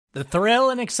The thrill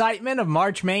and excitement of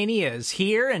March Mania is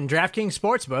here, and DraftKings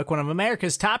Sportsbook, one of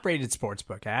America's top-rated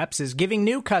sportsbook apps, is giving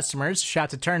new customers a shot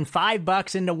to turn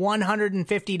 $5 into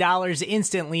 $150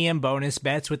 instantly in bonus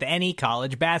bets with any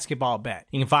college basketball bet.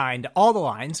 You can find all the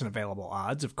lines and available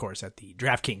odds, of course, at the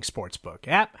DraftKings Sportsbook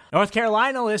app. North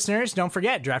Carolina listeners, don't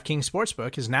forget, DraftKings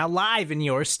Sportsbook is now live in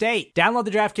your state. Download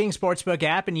the DraftKings Sportsbook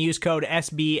app and use code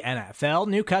SBNFL.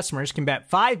 New customers can bet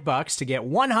 $5 to get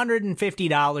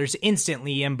 $150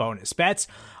 instantly in bonus bets,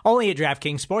 only at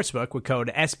DraftKings Sportsbook with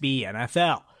code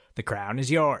SBNFL. The crown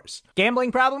is yours.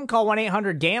 Gambling problem? Call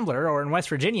 1-800-GAMBLER, or in West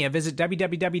Virginia, visit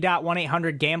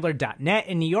www.1800gambler.net.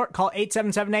 In New York, call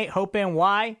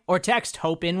 8778-HOPE-NY or text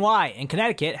HOPE-NY. In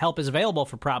Connecticut, help is available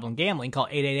for problem gambling. Call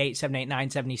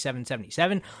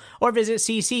 888-789-7777 or visit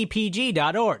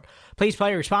ccpg.org. Please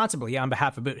play responsibly on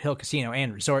behalf of Boot Hill Casino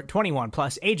and Resort. 21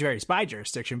 plus, age varies by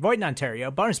jurisdiction. Void in Ontario.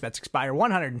 Bonus bets expire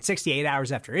 168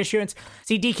 hours after issuance.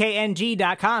 See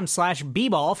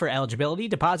dkng.com/bball for eligibility,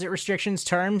 deposit restrictions,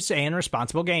 terms, and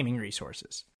responsible gaming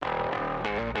resources.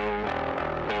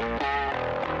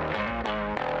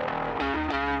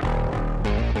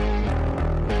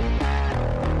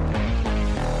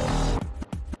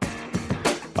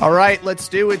 All right, let's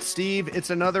do it, Steve. It's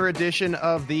another edition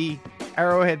of the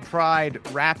Arrowhead Pride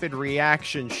Rapid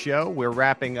Reaction Show. We're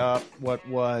wrapping up what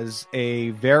was a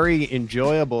very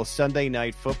enjoyable Sunday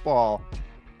Night Football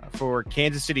for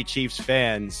Kansas City Chiefs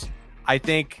fans. I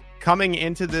think coming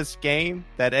into this game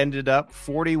that ended up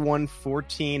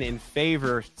 41-14 in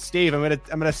favor, Steve, I'm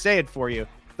gonna say it for you.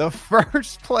 The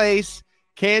first place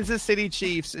Kansas City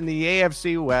Chiefs in the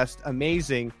AFC West.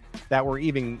 Amazing that we're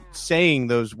even saying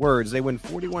those words. They win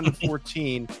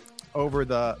 41-14 over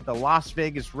the Las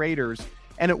Vegas Raiders.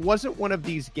 And it wasn't one of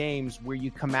these games where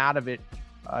you come out of it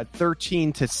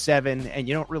 13-7 and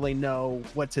you don't really know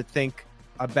what to think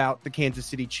about the Kansas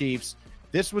City Chiefs.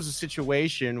 This was a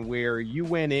situation where you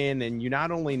went in and you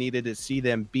not only needed to see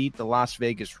them beat the Las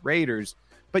Vegas Raiders,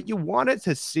 but you wanted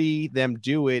to see them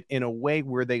do it in a way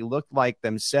where they looked like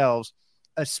themselves,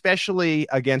 especially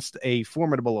against a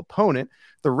formidable opponent.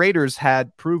 The Raiders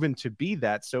had proven to be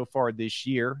that so far this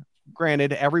year.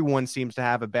 Granted, everyone seems to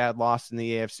have a bad loss in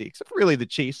the AFC, except really the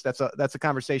Chiefs. That's a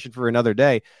conversation for another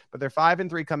day. But they're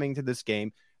 5-3 coming to this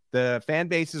game. The fan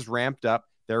base is ramped up.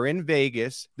 They're in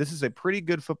Vegas. This is a pretty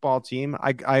good football team.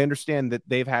 I understand that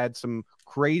they've had some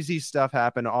crazy stuff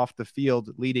happen off the field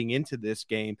leading into this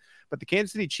game. But the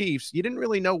Kansas City Chiefs, you didn't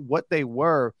really know what they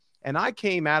were. And I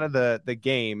came out of the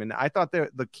game, and I thought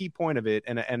the key point of it,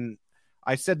 and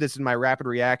I said this in my rapid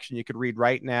reaction, you could read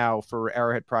right now for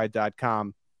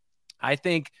arrowheadpride.com. I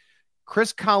think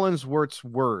Chris Collinsworth's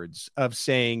words of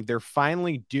saying they're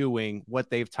finally doing what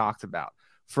they've talked about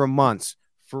for months,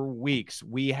 for weeks.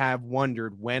 We have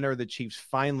wondered, when are the Chiefs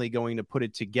finally going to put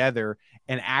it together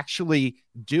and actually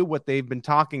do what they've been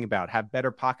talking about, have better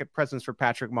pocket presence for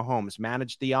Patrick Mahomes,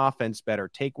 manage the offense better,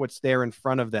 take what's there in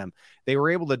front of them. They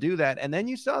were able to do that. And then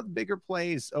you saw the bigger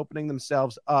plays opening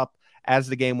themselves up as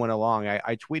the game went along.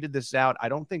 I tweeted this out. I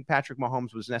don't think Patrick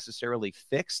Mahomes was necessarily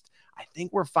fixed. I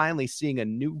think we're finally seeing a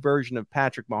new version of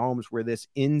Patrick Mahomes where this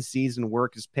in-season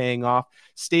work is paying off.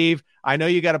 Steve, I know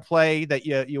you got a play that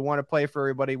you want to play for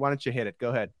everybody. Why don't you hit it?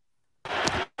 Go ahead.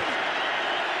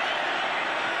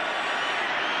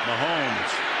 Mahomes,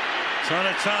 ton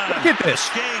of time. Look at this.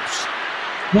 Escapes.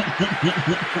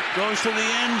 Goes to the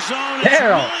end zone. It's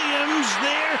Darrel Williams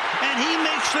there, and he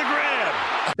makes the grab.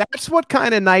 That's what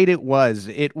kind of night it was.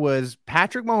 It was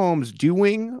Patrick Mahomes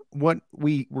doing what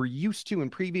we were used to in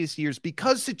previous years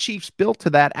because the Chiefs built to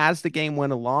that as the game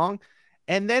went along.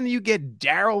 And then you get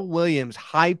Darrel Williams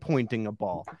high pointing a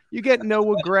ball. You get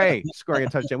Noah Gray scoring a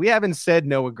touchdown. We haven't said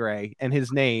Noah Gray and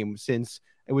his name since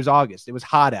it was August. It was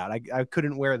hot out. I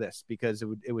couldn't wear this because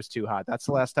it was too hot. That's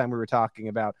the last time we were talking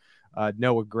about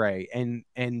Noah Gray. And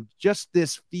just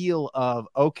this feel of,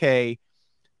 okay,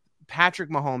 Patrick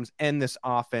Mahomes and this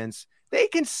offense, they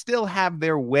can still have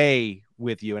their way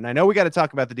with you. And I know we got to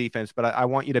talk about the defense, but I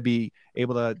want you to be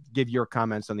able to give your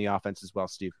comments on the offense as well,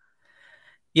 Steve.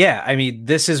 Yeah, I mean,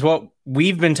 this is what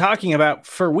we've been talking about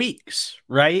for weeks,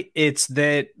 right? It's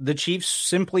that the Chiefs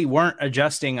simply weren't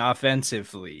adjusting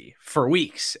offensively for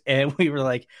weeks. And we were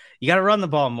like, you got to run the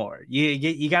ball more.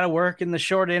 You got to work in the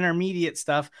short intermediate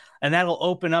stuff, and that'll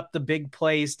open up the big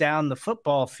plays down the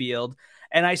football field.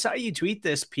 And I saw you tweet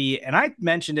this, Pete, and I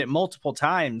mentioned it multiple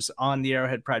times on the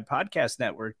Arrowhead Pride Podcast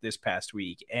Network this past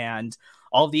week and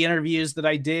all the interviews that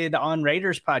I did on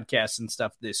Raiders podcasts and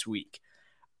stuff this week.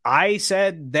 I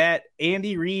said that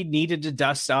Andy Reid needed to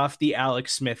dust off the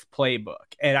Alex Smith playbook,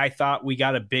 and I thought we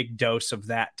got a big dose of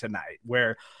that tonight,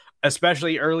 where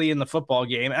especially early in the football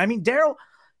game, I mean, Darrel,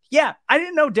 Yeah, I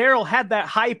didn't know Darrel had that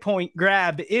high point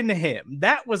grab in him.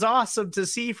 That was awesome to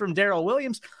see from Darrel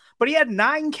Williams, but he had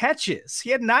 9 catches. He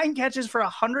had 9 catches for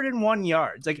 101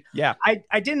 yards. Like, yeah,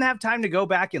 I didn't have time to go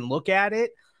back and look at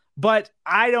it, but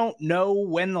I don't know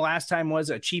when the last time was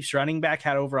a Chiefs running back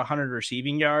had over 100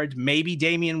 receiving yards. Maybe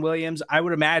Damian Williams. I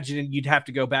would imagine you'd have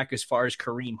to go back as far as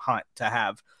Kareem Hunt to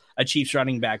have a Chiefs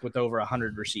running back with over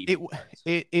 100 receiving.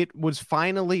 It was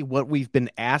finally what we've been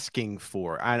asking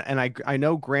for. I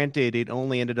know, granted, it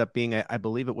only ended up being, I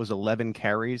believe it was 11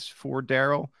 carries for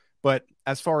Darrel. But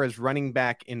as far as running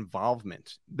back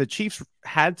involvement, the Chiefs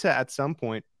had to, at some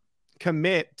point,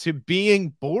 commit to being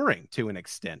boring to an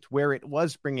extent, where it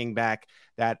was bringing back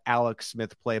that Alex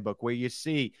Smith playbook, where you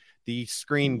see the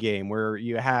screen game, where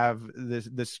you have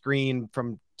the screen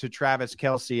to Travis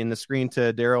Kelce and the screen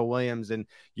to Darrel Williams, and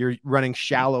you're running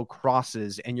shallow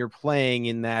crosses, and you're playing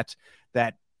in that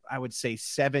I would say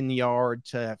 7-yard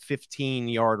to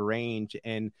 15-yard range,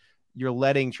 and you're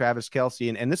letting Travis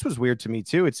Kelce, and this was weird to me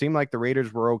too. It seemed like the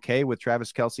Raiders were okay with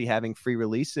Travis Kelce having free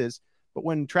releases, but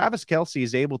when Travis Kelce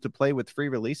is able to play with free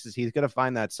releases, he's going to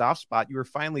find that soft spot. You were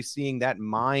finally seeing that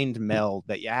mind meld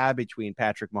that you have between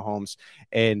Patrick Mahomes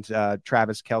and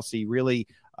Travis Kelce really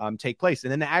take place.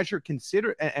 And then as you're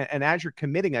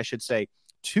committing, I should say,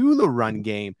 to the run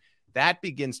game, that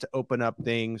begins to open up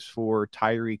things for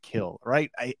Tyreek Hill,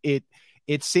 right?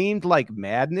 It seemed like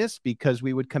madness because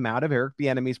we would come out of Eric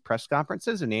Bieniemy's press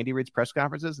conferences and Andy Reid's press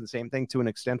conferences, and same thing to an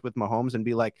extent with Mahomes, and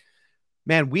be like,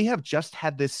 man, we have just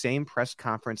had this same press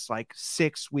conference like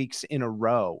 6 weeks in a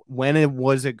row. When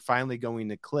was it finally going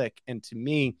to click? And to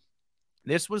me,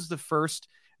 this was the first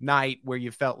night where you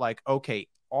felt like, okay,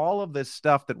 all of this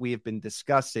stuff that we have been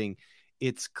discussing,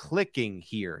 it's clicking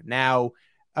here. Now,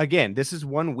 again, this is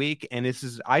 1 week, and this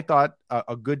is, I thought,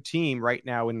 a good team right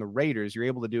now in the Raiders. You're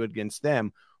able to do it against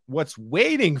them. What's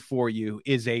waiting for you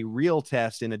is a real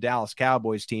test in a Dallas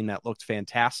Cowboys team that looked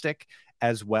fantastic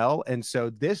as well. And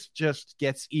so this just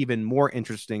gets even more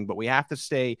interesting, but we have to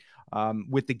stay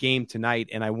with the game tonight.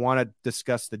 And I want to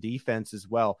discuss the defense as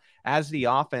well. As the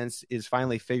offense is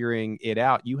finally figuring it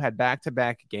out, you had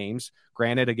back-to-back games,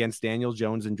 granted against Daniel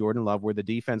Jones and Jordan Love, where the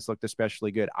defense looked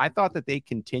especially good. I thought that they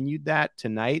continued that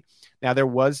tonight. Now, there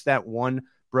was that one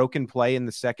broken play in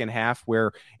the second half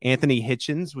where Anthony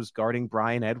Hitchens was guarding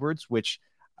Bryan Edwards, which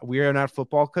we are not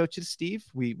football coaches, Steve.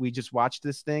 We just watch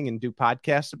this thing and do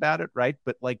podcasts about it, right?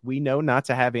 But like, we know not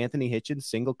to have Anthony Hitchens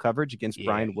single coverage against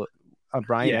Bryan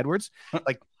Edwards.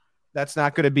 Like, that's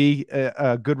not going to be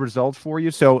a good result for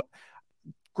you. So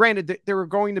granted, there were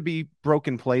going to be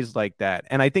broken plays like that.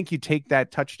 And I think you take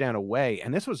that touchdown away.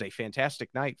 And this was a fantastic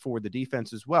night for the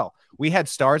defense as well. We had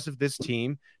stars of this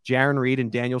team, Jarran Reed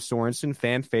and Daniel Sorensen,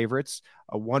 fan favorites.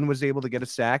 One was able to get a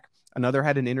sack. Another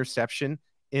had an interception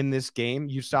in this game.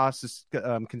 You saw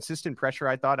consistent pressure,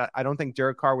 I thought. I don't think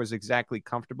Derek Carr was exactly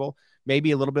comfortable,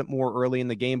 maybe a little bit more early in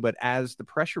the game, but as the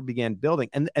pressure began building,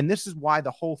 and this is why the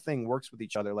whole thing works with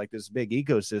each other like this big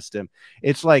ecosystem.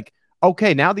 It's like,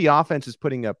 okay, now the offense is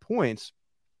putting up points.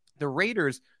 The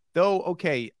Raiders, though,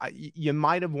 okay, you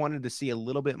might have wanted to see a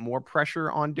little bit more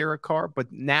pressure on Derek Carr, but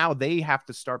now they have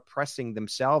to start pressing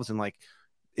themselves, and like,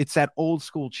 it's that old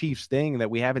school Chiefs thing that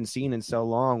we haven't seen in so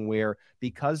long, where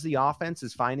because the offense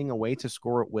is finding a way to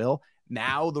score at will,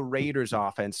 now the Raiders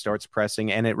offense starts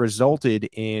pressing, and it resulted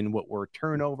in what were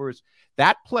turnovers.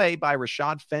 That play by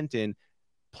Rashad Fenton,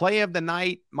 play of the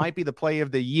night, might be the play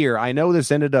of the year. I know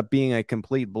this ended up being a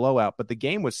complete blowout, but the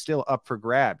game was still up for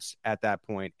grabs at that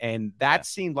point. And that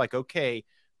seemed like, okay,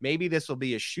 maybe this will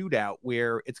be a shootout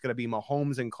where it's going to be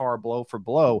Mahomes and Carr blow for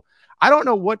blow. I don't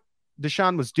know what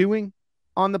Deshaun was doing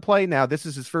on the play. Now, this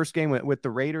is his first game with the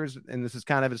Raiders, and this is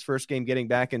kind of his first game getting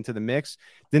back into the mix.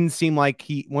 Didn't seem like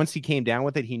once he came down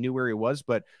with it, he knew where he was,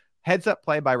 but heads up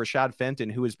play by Rashad Fenton,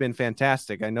 who has been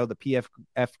fantastic. I know the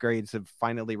PFF grades have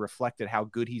finally reflected how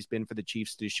good he's been for the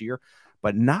Chiefs this year,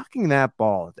 but knocking that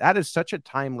ball, that is such a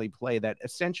timely play that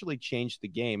essentially changed the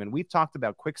game. And we've talked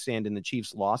about quicksand in the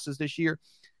Chiefs' losses this year.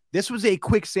 This was a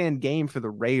quicksand game for the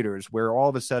Raiders, where all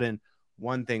of a sudden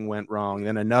one thing went wrong,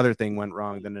 then another thing went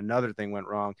wrong, then another thing went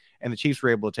wrong, and the Chiefs were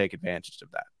able to take advantage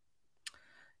of that.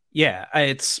 Yeah,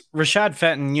 it's Rashad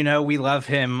Fenton. You know, we love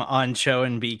him on Show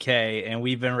and BK, and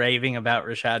we've been raving about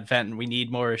Rashad Fenton. We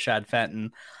need more Rashad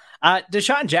Fenton.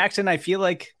 Deshaun Jackson, I feel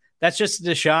like that's just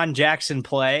Deshaun Jackson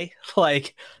play.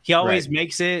 Like, he always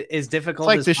makes it as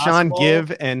difficult as possible. It's like Deshaun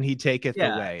give and he taketh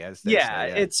away, as they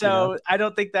say. It's so, I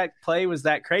don't think that play was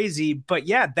that crazy, but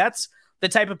yeah, that's the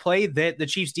type of play that the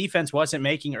Chiefs defense wasn't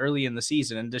making early in the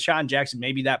season. And Deshaun Jackson,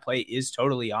 maybe that play is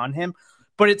totally on him,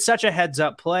 but it's such a heads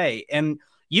up play. And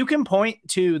you can point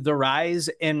to the rise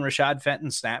in Rashad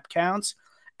Fenton snap counts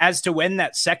as to when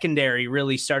that secondary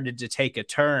really started to take a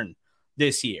turn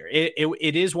this year.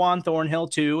 It is Juan Thornhill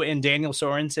too, and Daniel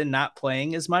Sorensen not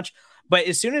playing as much. But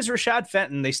as soon as Rashad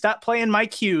Fenton, they stopped playing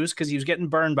Mike Hughes because he was getting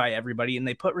burned by everybody, and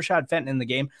they put Rashad Fenton in the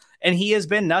game, and he has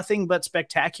been nothing but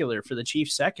spectacular for the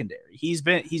Chiefs secondary. He's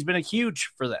been a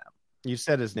huge for them. You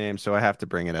said his name, so I have to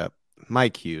bring it up.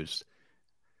 Mike Hughes.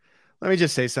 Let me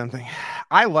just say something.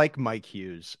 I like Mike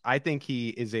Hughes. I think he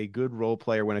is a good role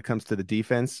player when it comes to the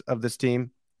defense of this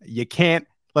team. You can't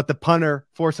let the punter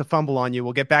force a fumble on you.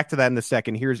 We'll get back to that in a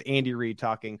second. Here's Andy Reid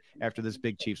talking after this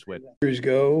big Chiefs win. Years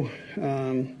ago,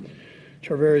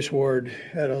 Charvarius Ward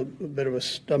had a bit of a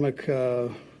stomach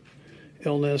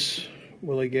illness.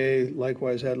 Willie Gay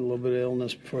likewise had a little bit of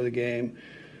illness before the game.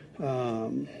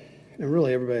 And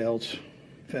really everybody else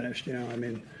finished,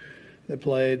 they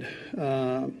played.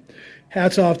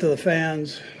 Hats off to the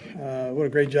fans. What a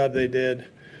great job they did.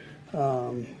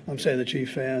 I'm saying the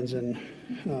Chief fans, and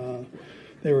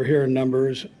they were here in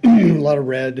numbers, a lot of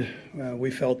red.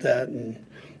 We felt that and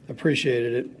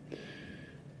appreciated it.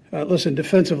 Listen,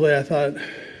 defensively, I thought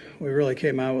we really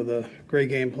came out with a great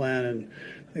game plan, and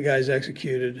the guys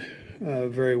executed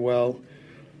very well.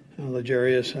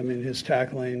 Legarius, his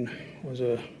tackling was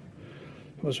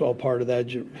all part of that.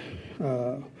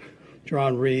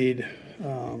 Jarran Reed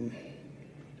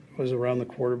was around the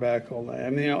quarterback all night.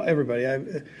 Everybody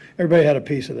had a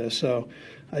piece of this. So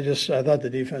I thought the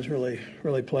defense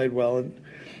really played well, and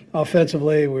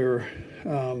offensively we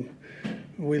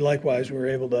likewise were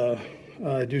able to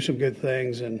do some good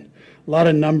things, and a lot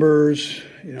of numbers,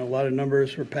 a lot of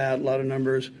numbers for Pat, a lot of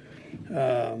numbers,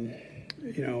 for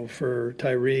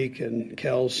Tyreek and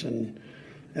Kels, and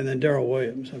then Darrel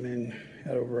Williams. Had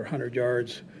over 100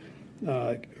 yards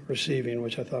receiving,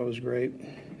 which I thought was great.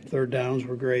 Third downs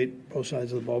were great, both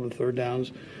sides of the ball, but third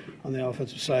downs on the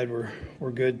offensive side were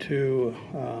good too.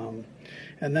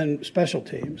 And then special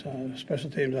teams.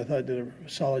 Special teams I thought did a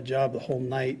solid job the whole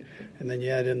night, and then you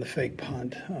add in the fake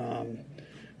punt,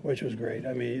 which was great.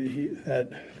 That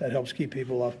helps keep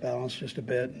people off balance just a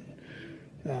bit.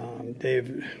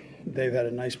 Dave had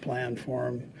a nice plan for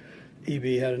him.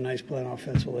 EB had a nice plan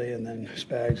offensively, and then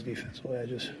Spags defensively.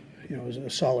 It was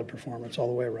a solid performance all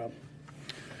the way around.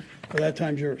 Well, that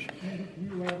time's yours. Can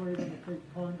you elaborate on the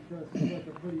fake punt? Seemed like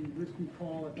a pretty risky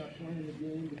call at that point in the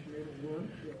game, but you made it work.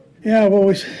 Yeah,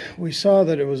 well, we saw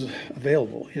that it was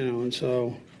available, and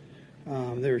so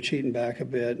they were cheating back a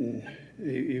bit, and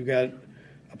you've got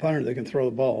a punter that can throw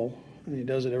the ball, and he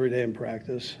does it every day in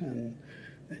practice, and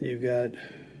you've got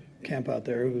Kemp out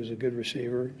there who's a good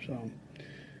receiver, so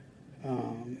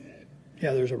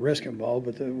there's a risk involved,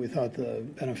 but we thought the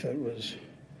benefit was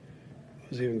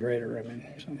even greater.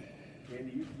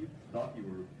 Andy, you thought you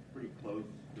were pretty close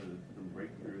to some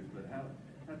breakthroughs, but how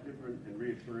different and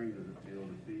reassuring does it feel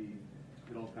to see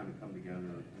it all kind of come together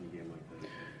in a game like this?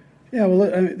 Yeah, well,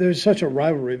 there's such a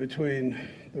rivalry between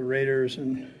the Raiders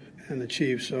and the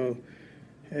Chiefs, so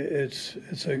it's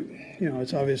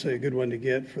obviously a good one to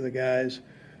get for the guys.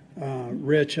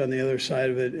 Rich on the other side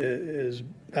of it is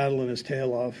battling his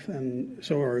tail off, and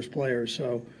so are his players.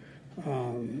 So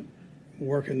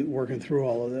working through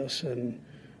all of this, and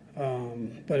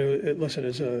but listen,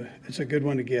 it's a good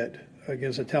one to get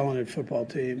against a talented football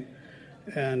team,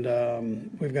 and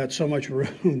we've got so much room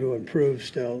to improve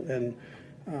still, and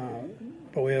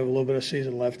but we have a little bit of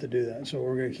season left to do that. So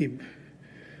we're going to keep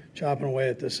chopping away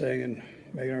at this thing and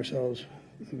making ourselves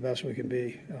the best we can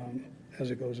be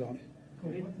as it goes on.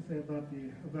 What to say about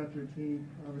your team?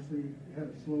 Obviously, you had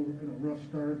a slow and a rough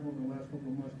start over the last couple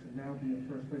of months to now be in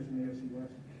first place in the AFC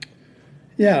West.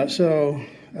 Yeah, so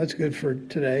that's good for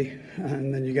today,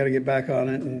 and then you got to get back on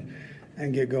it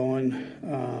and get going.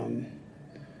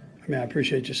 I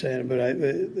appreciate you saying it, but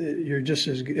you're just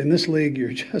as in this league.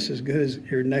 You're just as good as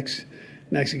your next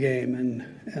game, and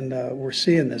we're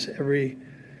seeing this every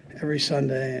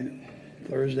Sunday and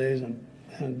Thursdays and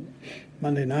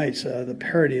Monday nights. The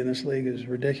parity in this league is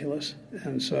ridiculous,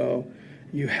 and so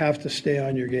you have to stay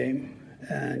on your game,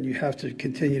 and you have to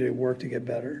continue to work to get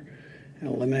better and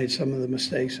eliminate some of the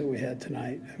mistakes that we had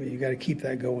tonight. You got to keep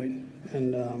that going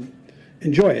and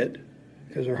enjoy it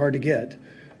because they're hard to get,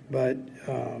 but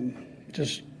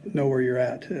just know where you're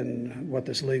at and what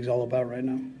this league's all about right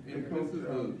now.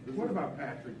 What about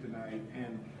Patrick tonight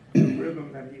and the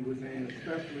rhythm that he was in,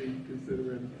 especially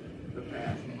considering the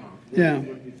pass? Yeah.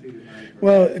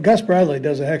 Well, Gus Bradley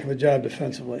does a heck of a job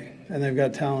defensively, and they've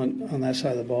got talent on that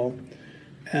side of the ball.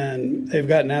 And they've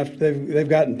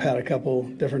gotten Pat a couple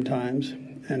different times,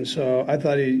 and so I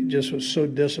thought he just was so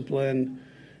disciplined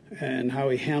and how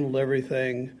he handled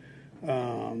everything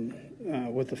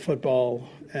with the football,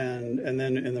 and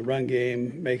then in the run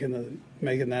game making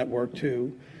making that work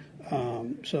too.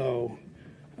 And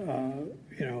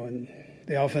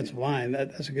the offensive line,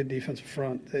 that's a good defensive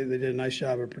front. They did a nice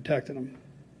job of protecting them.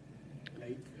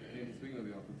 And speaking of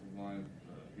the offensive line,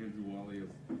 Andrew Wally is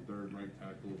the third ranked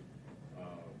tackle.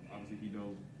 Obviously, he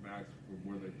knows Max from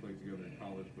where they played together in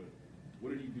college, but what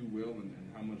did he do well, and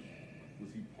how much was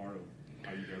he part of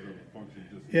how you guys ever functioned?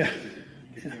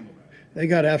 He could handle that. They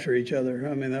got after each other.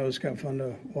 I mean, that was kind of fun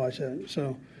to watch that.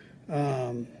 So,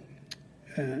 and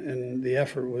the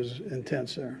effort was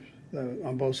intense there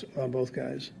on both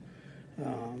guys.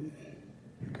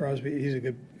 Crosby, he's a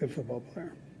good football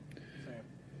player.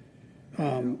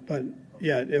 But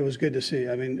yeah, it was good to see.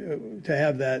 I mean, to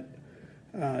have that,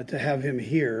 to have him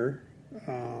here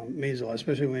means a lot,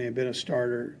 especially when you've been a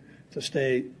starter. To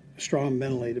stay strong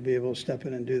mentally, to be able to step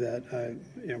in and do that,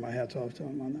 my hat's off to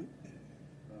him on that.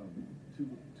 Two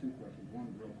questions.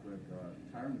 One, real quick.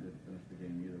 Tyrann didn't finish the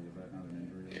game either. Was that not an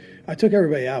injury? I took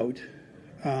everybody out.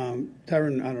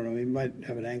 Tyrann, I don't know, he might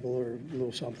have an ankle or a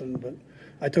little something, but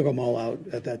I took them all out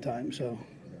at that time, so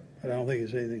I don't think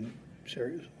it's anything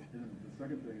serious. And the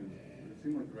second thing is, it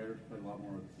seemed like the Raiders played a lot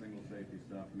more with single safety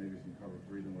stuff, maybe some cover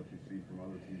three than what you see from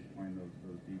other teams playing those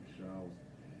deep shells.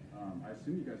 I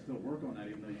assume you guys still work on that,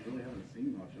 even though you really haven't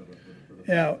seen much of it for the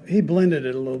Yeah, he blended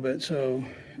it a little bit, so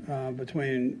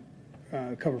between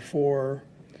cover four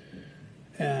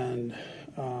and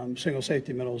single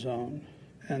safety middle zone.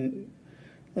 And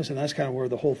listen, that's kind of where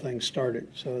the whole thing started.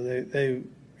 So they've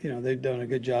done a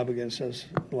good job against us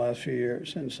the last few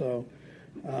years, and so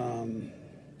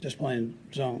just playing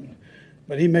zone.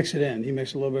 But he mixed it in. He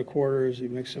mixed a little bit of quarters. He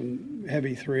mixed some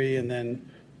heavy three, and then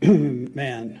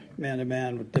man to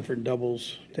man with different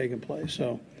doubles taking place.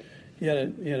 So he had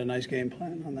a nice game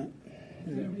plan on that.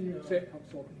 Andy, I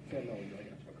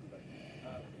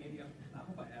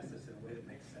hope I asked this in a way that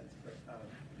makes sense, but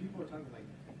people are talking like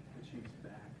the Chiefs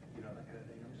back, that kind of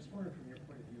thing. I'm just wondering from your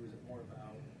point of view, is it more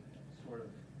about sort of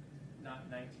not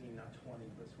 19, not 20,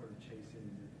 but sort of chasing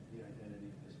the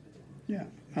identity of this business? Yeah,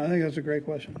 I think that's a great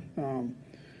question.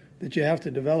 That you have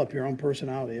to develop your own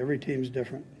personality. Every team's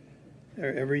different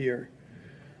every year.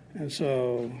 And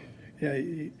so, yeah,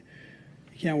 you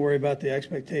can't worry about the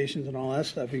expectations and all that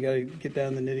stuff. You got to get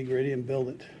down the nitty-gritty and build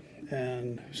it.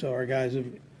 And so our guys have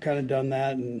kind of done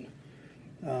that, and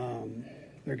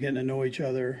they're getting to know each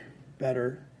other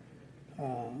better.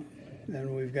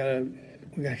 And we've got to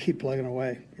keep plugging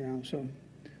away, So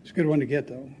it's a good one to get,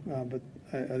 though. But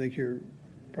I think you're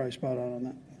probably spot on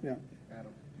that. Yeah.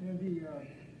 Adam. Andy,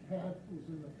 Pat was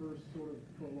in the first sort of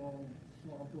prolonged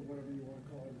slump or whatever you want to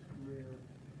call it, his career.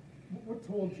 What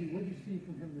told you? What did you see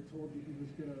from him that told you he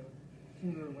was going to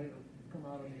sooner or later come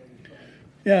out on the other side?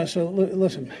 Yeah. So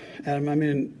listen, Adam. I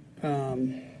mean,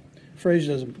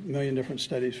 Frazier does a million different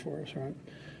studies for us, right?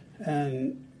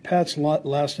 And Pat's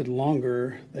lasted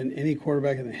longer than any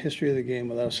quarterback in the history of the game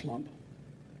without a slump,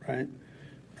 right?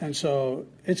 And so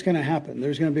it's going to happen.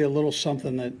 There's going to be a little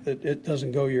something that it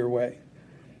doesn't go your way.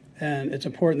 And it's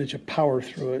important that you power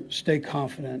through it, stay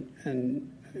confident,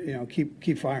 and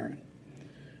keep firing.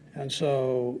 And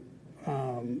so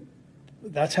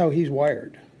that's how he's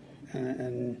wired.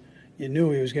 And you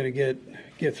knew he was going to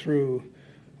get through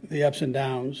the ups and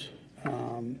downs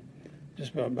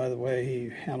just by the way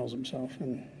he handles himself.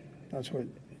 And that's what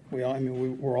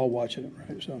we're all watching it,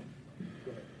 right? So.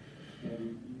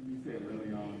 You said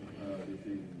early on this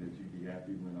season that you'd be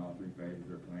happy when all three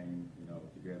phases are playing,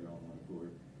 together on one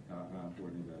court. How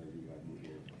important is that as you guys move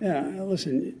forward? Yeah,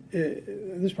 listen,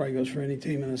 this probably goes for any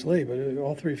team in this league, but if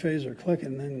all three phases are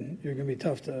clicking, then you're going to be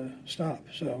tough to stop.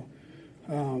 So,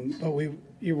 but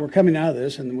we're coming out of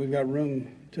this, and we've got room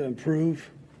to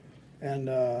improve. And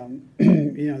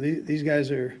these guys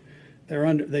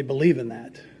they believe in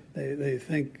that. They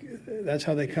think that's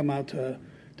how they come out to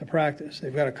practice.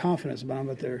 They've got a confidence about them,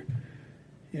 but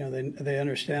they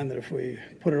understand that if we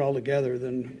put it all together,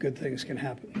 then good things can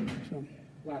happen. So.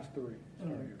 Last three.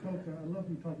 Coach, I'd love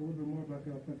you to talk a little bit more about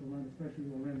the offensive line, especially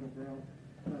with Orlando Brown.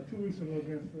 2 weeks ago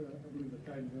against, I believe, the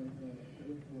Titans, a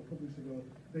couple weeks ago,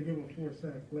 they gave up 4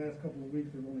 sacks. Last couple of weeks,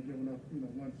 they've only given up, 1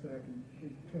 sack and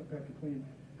kept Patrick clean.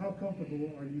 How comfortable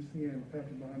are you seeing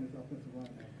Patrick behind his offensive line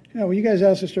now? Yeah, well, you guys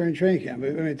asked us during training camp.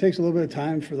 It takes a little bit of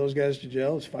time for those guys to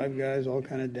gel. It's 5 guys all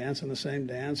kind of dancing the same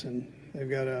dance, and they've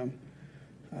got it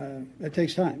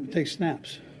takes time. It takes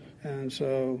snaps. And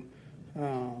so,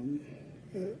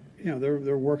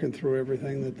 they're working through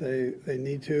everything that they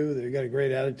need to. They've got a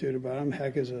great attitude about them.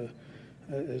 Heck is a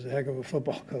heck of a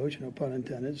football coach, no pun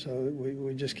intended. So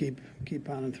we just keep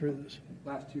pounding through this.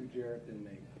 Last two, Jarrett and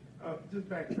Nate. Just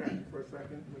backtrack for a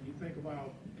second. When you think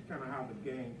about kind of how the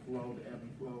game flowed, the ebb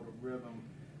and flow, the rhythm,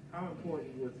 how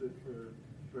important was it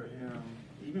for him,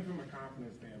 even from a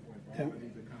confidence standpoint, for all that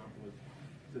he's accomplished,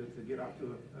 to get off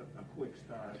to a quick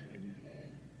start?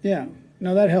 Yeah,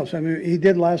 no, that helps. I mean, he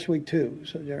did last week too.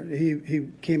 So he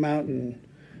came out and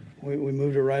we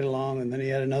moved it right along, and then he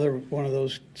had another one of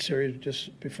those series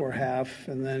just before half,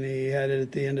 and then he had it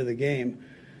at the end of the game,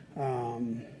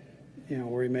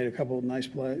 where he made a couple of nice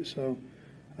plays. So,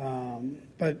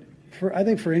 but I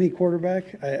think for any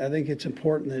quarterback, I think it's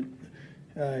important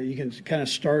that you can kind of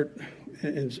start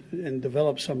and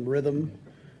develop some rhythm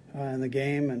in the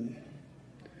game, and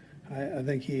I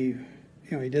think he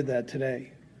did that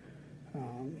today.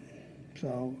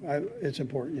 It's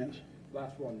important, yes.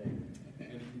 Last one, Nate.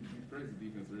 And you praised the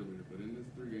defense earlier, but in this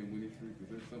 3-game winning streak, is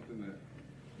there something that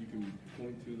you can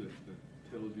point to that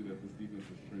tells you that this defense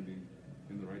is trending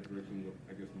in the right direction? What,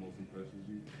 I guess, most impresses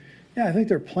you? Yeah, I think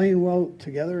they're playing well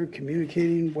together,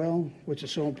 communicating well, which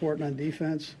is so important on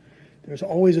defense. There's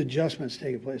always adjustments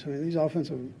taking place. I mean, these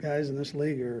offensive guys in this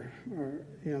league are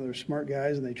they're smart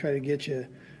guys, and they try to get you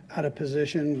out of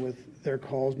position with their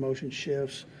calls, motion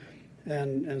shifts,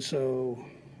 and so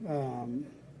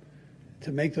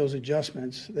to make those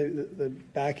adjustments, the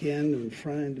back end and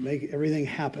front end, to make everything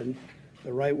happen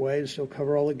the right way, to still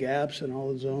cover all the gaps and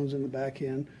all the zones in the back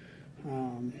end,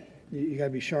 you got to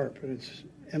be sharp, and it's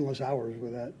endless hours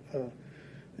with that.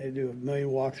 They do a million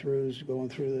walkthroughs going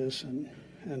through this, and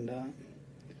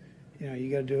you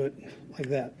got to do it like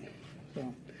that.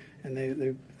 So, and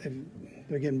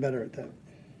they're getting better at that.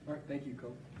 All right, thank you,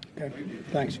 Coach. Okay,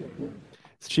 thanks.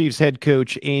 Chiefs head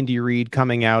coach Andy Reid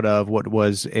coming out of what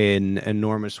was an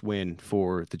enormous win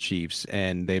for the Chiefs,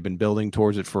 and they've been building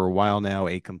towards it for a while now.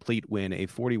 A complete win, a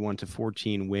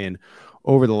 41-14 win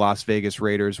over the Las Vegas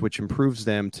Raiders, which improves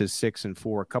them to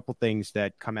 6-4. A couple things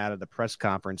that come out of the press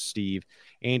conference, Steve.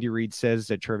 Andy Reid says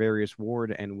that Charvarius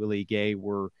Ward and Willie Gay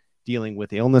were dealing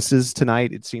with illnesses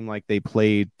tonight. It seemed like they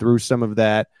played through some of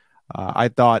that. I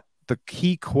thought the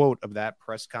key quote of that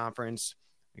press conference,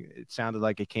 it sounded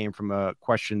like it came from a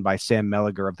question by Sam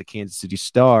Melliger of the Kansas City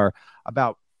Star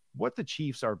about what the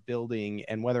Chiefs are building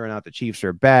and whether or not the Chiefs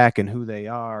are back and who they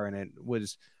are. And it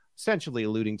was essentially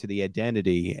alluding to the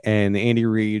identity. And Andy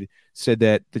Reid said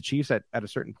that the Chiefs at a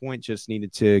certain point just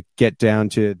needed to get down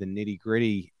to the nitty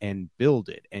gritty and build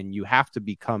it. And you have to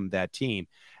become that team.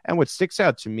 And what sticks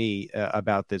out to me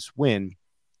about this win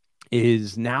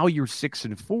is now you're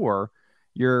 6-4.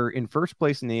 You're in first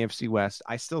place in the AFC West.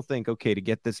 I still think, okay, to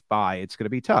get this bye, it's going to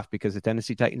be tough because the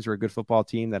Tennessee Titans are a good football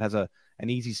team that has an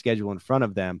easy schedule in front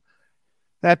of them.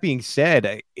 That being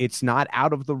said, it's not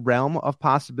out of the realm of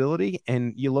possibility.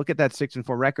 And you look at that 6-4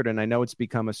 record, and I know it's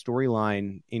become a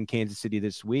storyline in Kansas City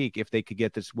this week. If they could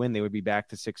get this win, they would be back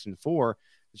to 6-4.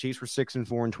 The Chiefs were 6-4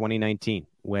 in 2019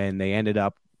 when they ended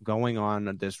up going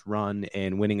on this run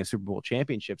and winning a Super Bowl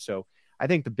championship. So I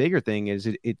think the bigger thing is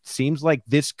it seems like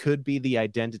this could be the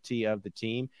identity of the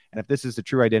team. And if this is the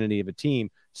true identity of a team,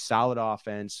 solid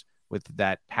offense with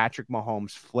that Patrick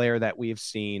Mahomes flair that we have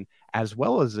seen, as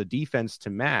well as a defense to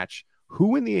match,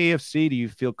 who in the AFC do you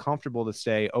feel comfortable to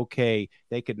say, okay,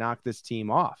 they could knock this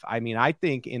team off? I mean, I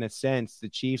think in a sense, the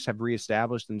Chiefs have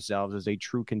reestablished themselves as a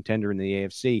true contender in the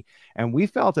AFC. And we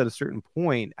felt at a certain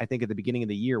point, I think at the beginning of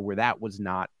the year, where that was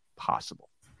not possible.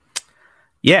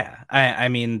 Yeah, I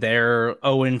mean, they're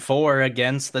 0-4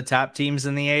 against the top teams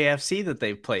in the AFC that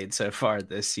they've played so far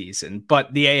this season.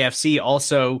 But the AFC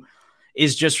also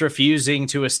is just refusing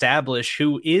to establish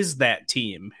who is that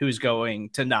team who's going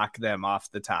to knock them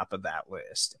off the top of that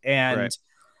list. And right.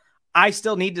 I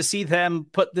still need to see them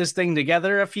put this thing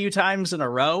together a few times in a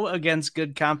row against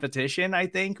good competition, I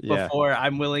think, before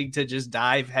I'm willing to just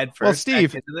dive headfirst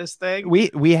into this thing.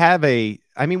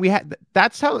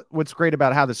 That's what's great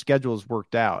about how the schedule's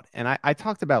worked out. And I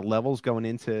talked about levels going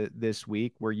into this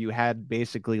week where you had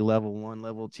basically level 1,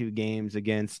 level 2 games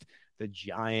against the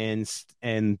Giants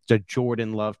and the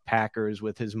Jordan Love Packers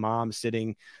with his mom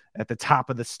sitting at the top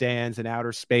of the stands in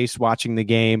outer space watching the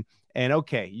game. And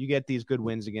okay, you get these good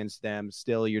wins against them.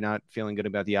 Still, you're not feeling good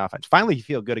about the offense. Finally, you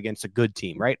feel good against a good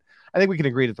team, right? I think we can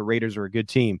agree that the Raiders are a good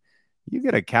team. You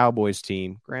get a Cowboys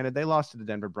team. Granted, they lost to the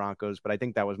Denver Broncos, but I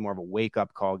think that was more of a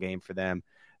wake-up call game for them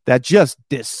that just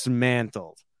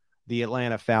dismantled the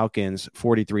Atlanta Falcons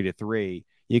 43-3.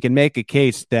 You can make a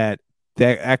case that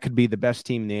could be the best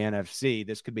team in the NFC.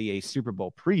 This could be a Super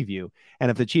Bowl preview. And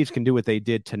if the Chiefs can do what they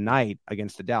did tonight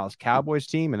against the Dallas Cowboys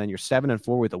team, and then you're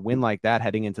 7-4 with a win like that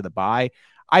heading into the bye,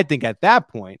 I think at that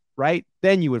point, right,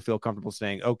 then you would feel comfortable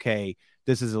saying, okay,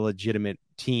 this is a legitimate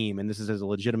team, and this is a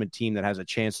legitimate team that has a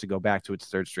chance to go back to its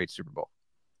third straight Super Bowl.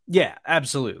 Yeah,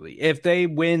 absolutely. If they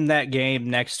win that game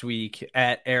next week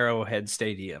at Arrowhead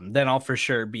Stadium, then I'll for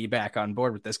sure be back on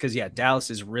board with this because, yeah, Dallas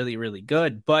is really, really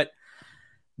good. But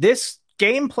this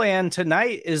game plan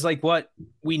tonight is like what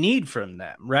we need from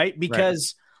them, right?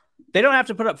 Because they don't have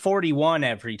to put up 41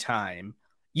 every time.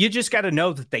 You just got to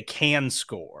know that they can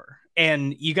score.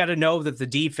 And you got to know that the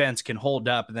defense can hold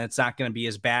up and that's not going to be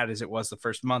as bad as it was the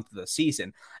first month of the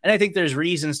season. And I think there's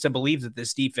reasons to believe that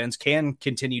this defense can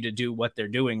continue to do what they're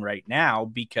doing right now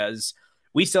because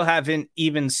we still haven't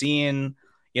even seen,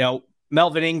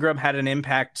 Melvin Ingram had an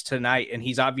impact tonight and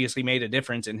he's obviously made a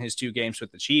difference in his 2 games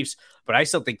with the Chiefs, but I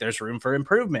still think there's room for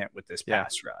improvement with this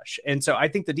pass rush. And so I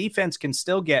think the defense can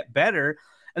still get better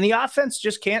and the offense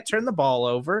just can't turn the ball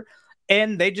over.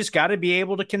 And they just got to be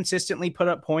able to consistently put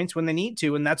up points when they need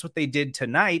to. And that's what they did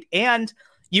tonight. And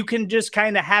you can just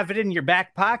kind of have it in your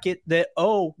back pocket that,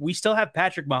 we still have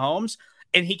Patrick Mahomes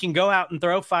and he can go out and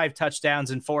throw 5 touchdowns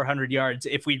and 400 yards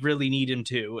if we really need him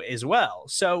to as well.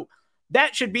 So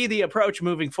that should be the approach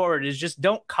moving forward is just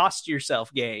don't cost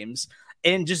yourself games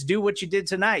and just do what you did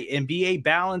tonight and be a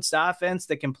balanced offense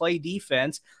that can play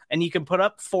defense and you can put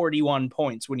up 41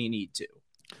 points when you need to.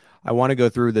 I want to go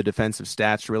through the defensive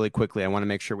stats really quickly. I want to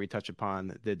make sure we touch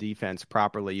upon the defense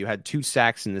properly. You had 2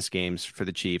 sacks in this game for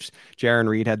the Chiefs. Jarran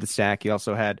Reed had the sack. He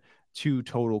also had 2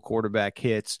 total quarterback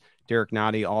hits. Derek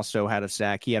Nottie also had a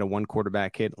sack. He had a 1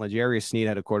 quarterback hit. L'Jarius Sneed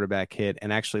had a quarterback hit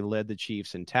and actually led the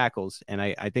Chiefs in tackles. And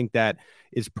I think that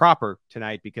is proper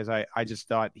tonight because I just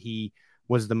thought he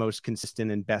was the most consistent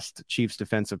and best Chiefs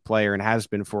defensive player and has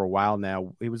been for a while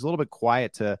now. He was a little bit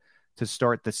quiet to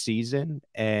start the season.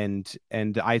 And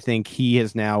I think he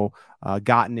has now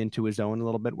gotten into his own a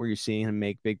little bit where you're seeing him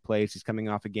make big plays. He's coming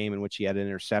off a game in which he had an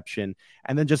interception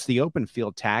and then just the open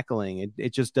field tackling.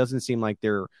 It just doesn't seem like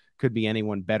there could be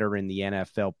anyone better in the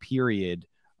NFL period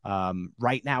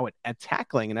right now at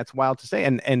tackling. And that's wild to say.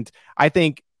 And I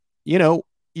think,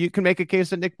 you can make a case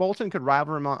that Nick Bolton could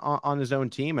rival him on his own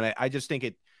team. And I just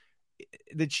think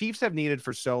the Chiefs have needed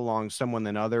for so long someone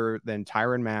other than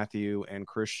Tyrann Mathieu and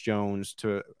Chris Jones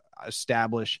to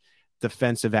establish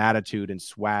defensive attitude and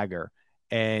swagger.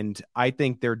 And I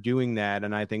think they're doing that.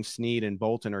 And I think Sneed and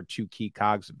Bolton are 2 key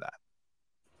cogs of that.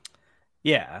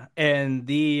 Yeah. And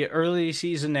the early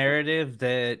season narrative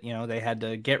that, they had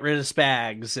to get rid of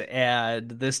Spags and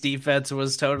this defense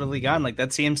was totally gone. Like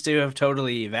that seems to have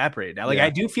totally evaporated. Now, I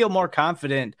do feel more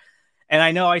confident. And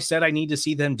I know I said I need to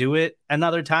see them do it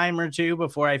another time or 2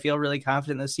 before I feel really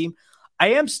confident in this team. I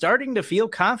am starting to feel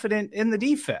confident in the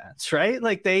defense, right?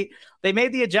 Like they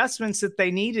made the adjustments that they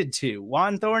needed to.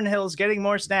 Juan Thornhill's getting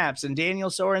more snaps and Daniel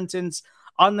Sorensen's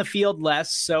on the field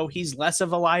less, so he's less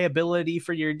of a liability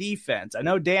for your defense. I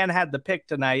know Dan had the pick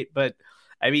tonight, but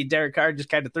Derek Carr just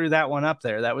kind of threw that one up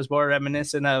there. That was more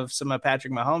reminiscent of some of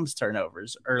Patrick Mahomes'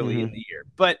 turnovers early in the year.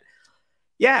 But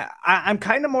yeah, I'm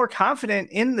kind of more confident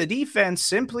in the defense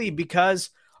simply because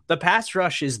the pass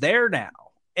rush is there now.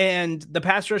 And the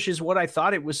pass rush is what I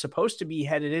thought it was supposed to be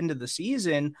headed into the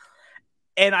season.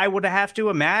 And I would have to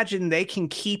imagine they can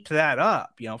keep that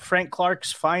up. Frank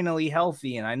Clark's finally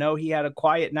healthy. And I know he had a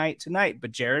quiet night tonight,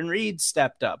 but Jarran Reed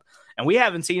stepped up. And we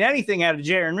haven't seen anything out of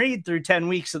Jarran Reed through 10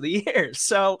 weeks of the year.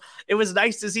 So it was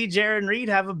nice to see Jarran Reed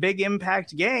have a big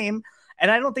impact game.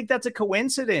 And I don't think that's a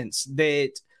coincidence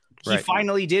that he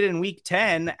finally did in week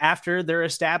 10 after they're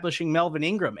establishing Melvin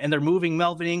Ingram and they're moving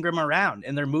Melvin Ingram around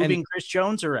and they're moving Chris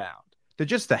Jones around.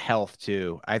 Just the health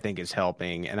too, I think is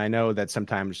helping. And I know that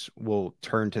sometimes we'll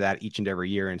turn to that each and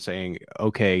every year and saying,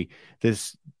 okay,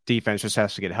 this defense just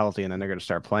has to get healthy and then they're going to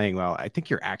start playing well. I think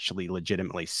you're actually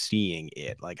legitimately seeing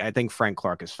it. I think Frank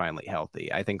Clark is finally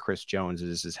healthy. I think Chris Jones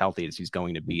is as healthy as he's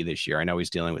going to be this year. I know he's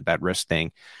dealing with that wrist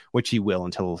thing, which he will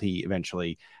until he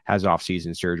eventually has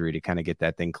off-season surgery to kind of get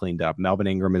that thing cleaned up. Melvin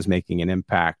Ingram is making an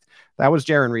impact. That was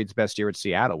Jarran Reed's best year at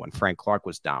Seattle when Frank Clark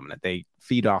was dominant. They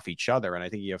feed off each other, and I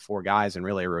think you have 4 guys in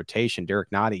really a rotation.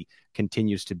 Derek Nottie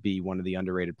continues to be one of the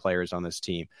underrated players on this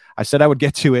team. I said I would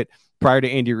get to it prior to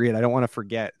Andy Reid. I don't want to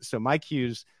forget. So Mike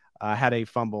Hughes had a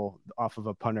fumble off of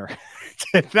a punter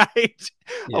tonight.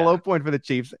 A low point for the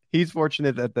Chiefs. He's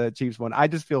fortunate that the Chiefs won. I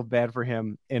just feel bad for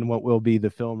him in what will be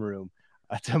the film room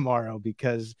tomorrow,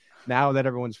 because now that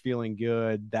everyone's feeling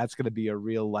good, that's going to be a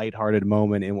real lighthearted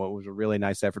moment in what was a really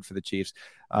nice effort for the Chiefs.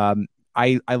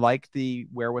 I like the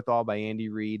wherewithal by Andy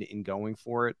Reid in going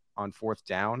for it on 4th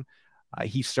down.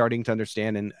 He's starting to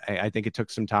understand, and I think it took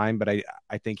some time, but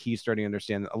I think he's starting to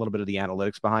understand a little bit of the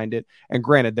analytics behind it. And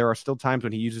granted, there are still kick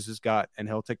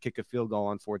a field goal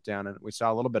on 4th down, and we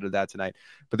saw a little bit of that tonight.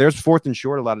 But there's 4th and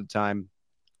short a lot of the time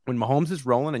when Mahomes is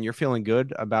rolling and you're feeling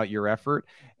good about your effort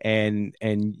and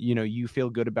you feel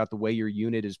good about the way your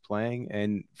unit is playing.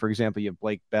 And for example, you have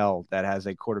Blake Bell that has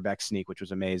a quarterback sneak, which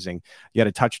was amazing. You had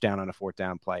a touchdown on a 4th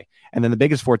down play. And then the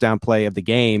biggest 4th down play of the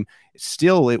game,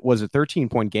 still it was a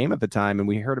 13-point game at the time. And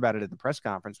we heard about it at the press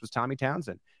conference, was Tommy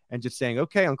Townsend and just saying,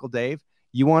 okay, Uncle Dave,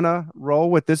 you want to roll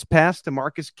with this pass to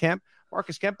Marcus Kemp?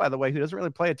 Marcus Kemp, by the way, who doesn't really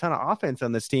play a ton of offense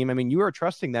on this team. I mean, you are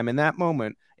trusting them in that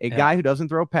moment, a guy who doesn't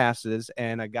throw passes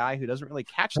and a guy who doesn't really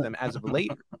catch them as of late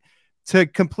to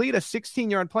complete a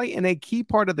 16-yard play in a key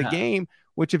part of the game,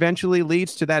 which eventually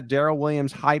leads to that Darrel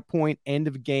Williams high point end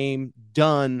of game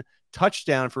done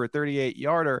touchdown for a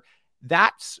 38-yarder.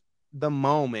 That's the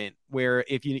moment where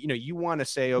if you want to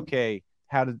say, okay,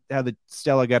 how did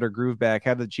Stella get her groove back?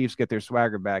 How did the Chiefs get their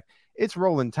swagger back? It's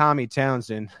rolling Tommy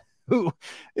Townsend, who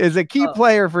is a key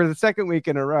player for the second week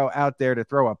in a row out there to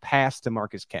throw a pass to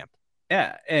Marcus Kemp.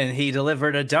 Yeah, and he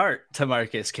delivered a dart to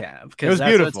Marcus Kemp. It was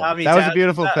beautiful. That was a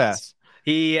beautiful pass.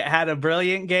 He had a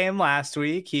brilliant game last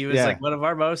week. He was like one of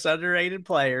our most underrated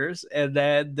players. And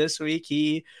then this week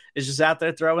he is just out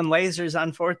there throwing lasers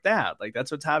on 4th down. Like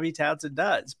that's what Tommy Townsend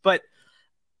does. But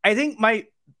I think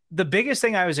the biggest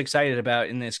thing I was excited about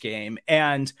in this game,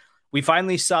 and we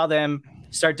finally saw them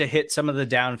start to hit some of the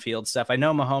downfield stuff. I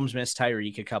know Mahomes missed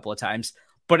Tyreek a couple of times,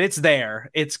 but it's there.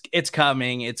 It's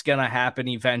coming. It's going to happen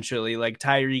eventually. Like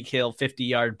Tyreek Hill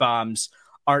 50-yard bombs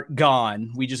aren't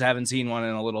gone. We just haven't seen one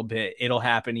in a little bit. It'll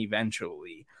happen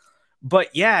eventually.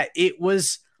 But yeah, it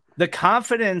was the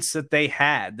confidence that they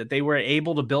had, that they were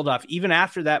able to build off even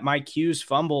after that Mike Hughes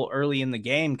fumble early in the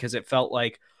game, because it felt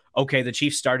like, okay, the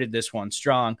Chiefs started this one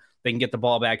strong. They can get the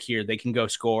ball back here. They can go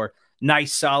score.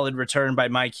 Nice, solid return by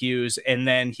Mike Hughes, and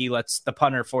then he lets the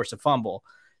punter force a fumble.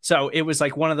 So it was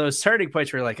like one of those turning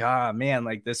points where you're like, man,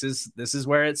 like this is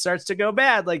where it starts to go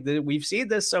bad. Like we've seen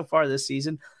this so far this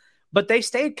season, but they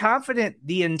stayed confident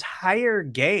the entire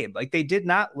game. Like they did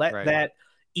not let that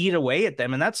eat away at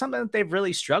them, and that's something that they've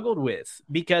really struggled with,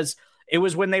 because it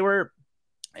was when they were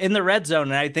in the red zone,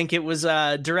 and I think it was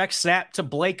a direct snap to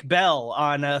Blake Bell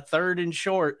on a 3rd and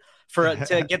short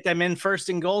to get them in 1st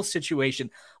and goal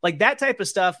situation. Like that type of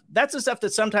stuff, that's the stuff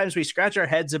that sometimes we scratch our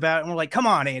heads about and we're like, come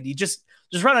on, Andy, just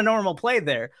run a normal play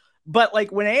there. But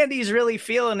like when Andy's really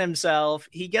feeling himself,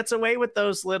 he gets away with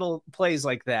those little plays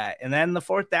like that. And then the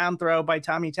 4th down throw by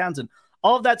Tommy Townsend,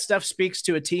 all of that stuff speaks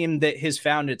to a team that has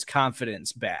found its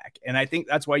confidence back. And I think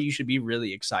that's why you should be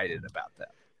really excited about that.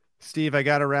 Steve, I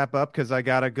got to wrap up because I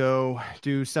got to go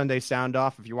do Sunday Sound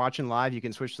Off. If you're watching live, you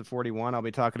can switch to 41. I'll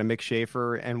be talking to Mick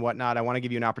Schaefer and whatnot. I want to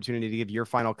give you an opportunity to give your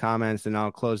final comments, and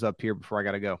I'll close up here before I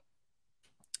got to go.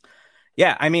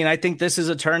 Yeah, I mean, I think this is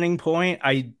a turning point.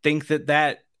 I think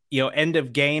that end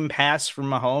of game pass from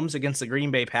Mahomes against the Green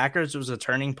Bay Packers was a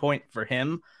turning point for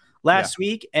him last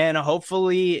week, and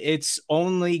hopefully it's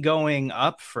only going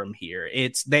up from here.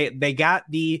 They got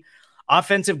the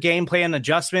offensive game plan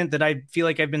adjustment that I feel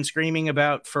like I've been screaming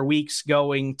about for weeks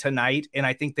going tonight. And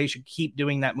I think they should keep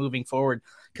doing that moving forward,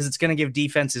 because it's going to give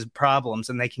defenses problems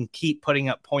and they can keep putting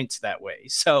up points that way.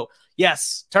 So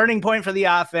yes, turning point for the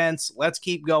offense. Let's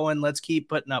keep going. Let's keep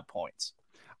putting up points.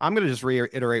 I'm going to just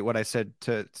reiterate what I said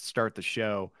to start the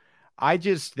show. I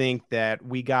just think that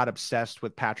we got obsessed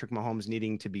with Patrick Mahomes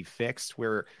needing to be fixed,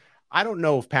 where I don't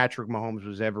know if Patrick Mahomes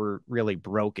was ever really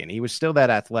broken. He was still that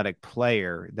athletic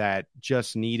player that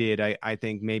just needed, I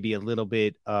think, maybe a little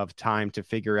bit of time to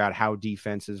figure out how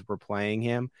defenses were playing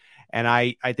him. And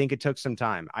I think it took some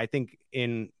time. I think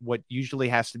in what usually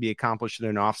has to be accomplished in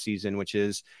an offseason, which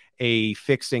is a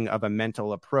fixing of a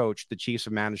mental approach, the Chiefs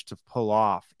have managed to pull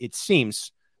off, it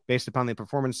seems, based upon the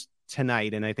performance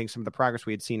tonight, and I think some of the progress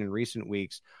we had seen in recent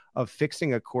weeks, of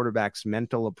fixing a quarterback's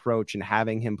mental approach and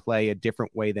having him play a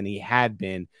different way than he had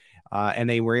been. And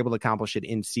they were able to accomplish it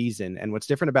in season. And what's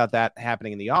different about that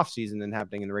happening in the offseason than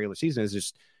happening in the regular season is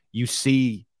just you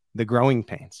see the growing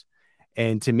pains.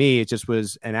 And to me, it just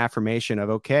was an affirmation of,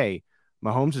 okay,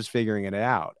 Mahomes is figuring it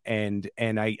out. And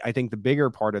I think the bigger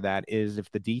part of that is if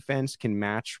the defense can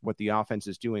match what the offense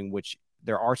is doing, which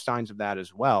there are signs of that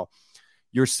as well,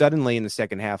 you're suddenly in the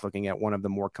second half looking at one of the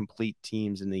more complete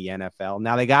teams in the NFL.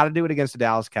 Now, they got to do it against the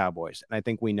Dallas Cowboys, and I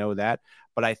think we know that.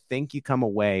 But I think you come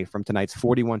away from tonight's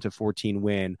 41-14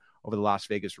 win over the Las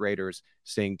Vegas Raiders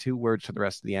saying two words for the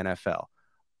rest of the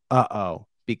NFL.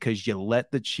 Because you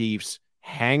let the Chiefs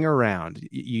hang around.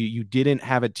 You didn't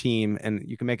have a team, and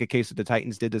you can make a case that the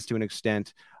Titans did this to an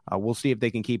extent. We'll see if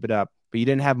they can keep it up. But you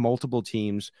didn't have multiple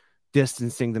teams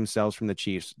distancing themselves from the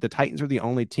Chiefs. The Titans are the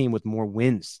only team with more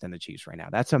wins than the Chiefs right now.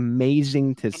 That's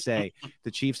amazing to say.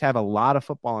 The Chiefs have a lot of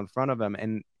football in front of them,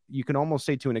 and you can almost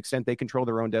say to an extent they control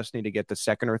their own destiny to get the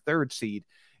second or third seed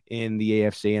in the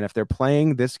AFC. And if they're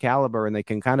playing this caliber and they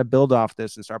can kind of build off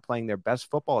this and start playing their best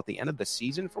football at the end of the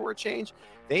season for a change,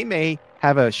 they may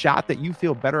have a shot that you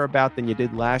feel better about than you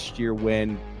did last year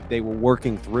when they were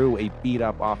working through a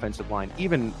beat-up offensive line.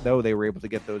 Even though they were able to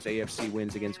get those AFC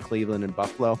wins against Cleveland and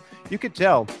Buffalo, you could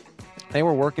tell they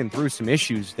were working through some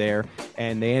issues there,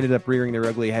 and they ended up rearing their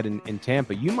ugly head in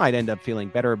Tampa. You might end up feeling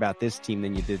better about this team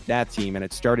than you did that team, and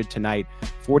it started tonight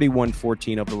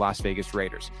 41-14 over the Las Vegas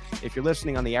Raiders. If you're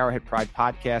listening on the Arrowhead Pride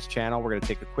podcast channel, we're going to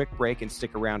take a quick break and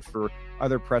stick around for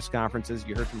other press conferences.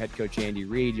 You heard from head coach Andy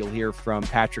Reid. You'll hear from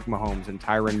Patrick Mahomes and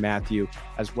Tyrann Mathieu,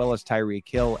 as well as Tyreek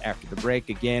Hill after the break.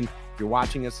 Again, if you're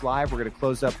watching us live, we're going to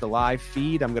close up the live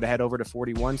feed. I'm going to head over to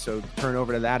 41, so turn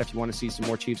over to that if you want to see some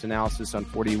more Chiefs analysis on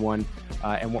 41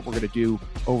 and what we're going to do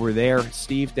over there.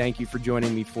 Steve, thank you for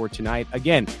joining me for tonight.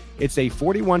 Again, it's a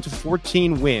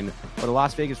 41-14 win for the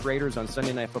Las Vegas Raiders on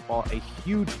Sunday Night Football, a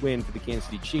huge win for the Kansas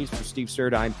City Chiefs. For Steve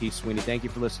Serda, I'm Pete Sweeney. Thank you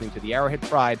for listening to the Arrowhead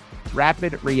Pride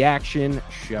Rapid Reaction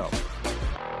Show.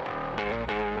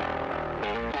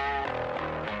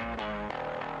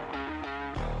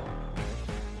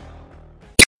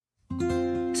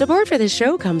 Support for this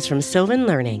show comes from Sylvan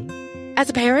Learning.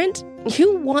 As a parent,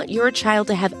 you want your child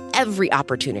to have every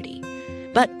opportunity,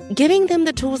 but giving them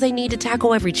the tools they need to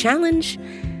tackle every challenge,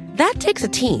 that takes a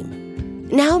team.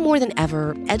 Now more than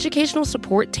ever, educational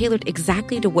support tailored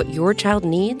exactly to what your child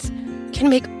needs can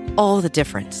make all the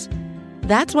difference.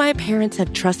 That's why parents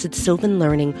have trusted Sylvan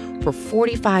Learning for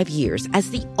 45 years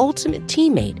as the ultimate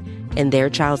teammate in their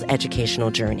child's educational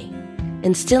journey,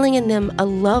 instilling in them a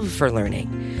love for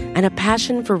learning and a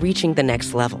passion for reaching the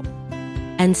next level.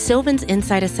 And Sylvan's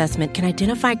Insight Assessment can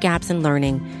identify gaps in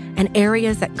learning and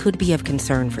areas that could be of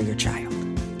concern for your child.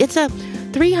 It's a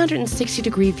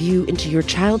 360-degree view into your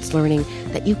child's learning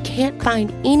that you can't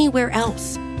find anywhere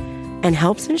else, and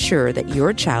helps ensure that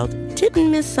your child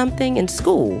didn't miss something in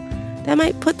school that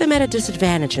might put them at a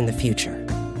disadvantage in the future.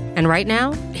 And right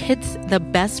now, it's the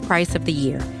best price of the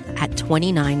year at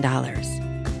 $29.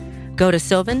 Go to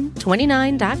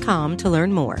sylvan29.com to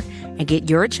learn more and get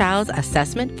your child's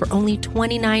assessment for only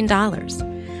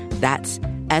 $29. That's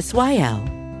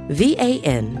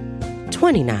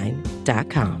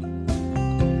SYLVAN29.com.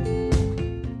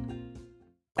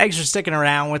 Thanks for sticking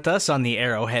around with us on the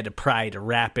Arrowhead Pride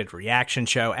Rapid Reaction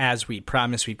Show. As we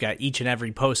promised, we've got each and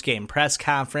every post-game press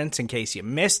conference in case you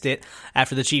missed it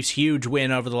after the Chiefs' huge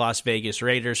win over the Las Vegas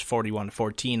Raiders,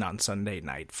 41-14 on Sunday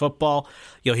Night Football.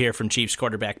 You'll hear from Chiefs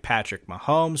quarterback Patrick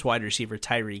Mahomes, wide receiver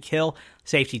Tyreek Hill,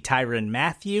 safety Tyrann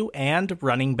Mathieu, and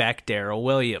running back Darrel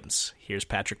Williams. Here's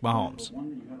Patrick Mahomes. The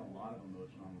one that you had a lot of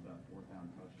emotion on was that fourth down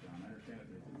touchdown. I understand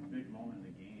it's a big moment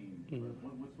in the game,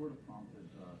 but what sort of prompted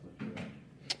such a reaction?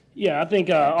 Yeah, I think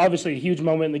obviously a huge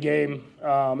moment in the game,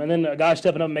 and then a guy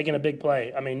stepping up and making a big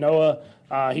play. I mean, Noah,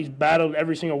 he's battled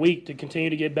every single week to continue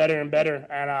to get better and better,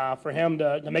 and for him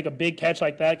to make a big catch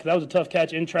like that, because that was a tough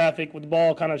catch in traffic with the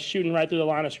ball kind of shooting right through the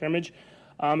line of scrimmage,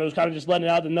 it was kind of just letting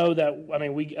it out to know that, I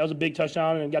mean, that was a big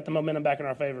touchdown and got the momentum back in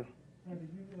our favor. Andy,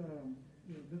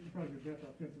 this is probably the best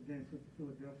offensive game since the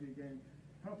Philadelphia game.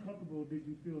 How comfortable did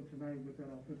you feel tonight with that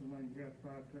offensive line? You had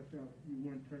 5 touchdowns. You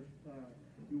weren't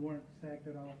sacked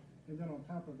at all. And then on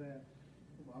top of that,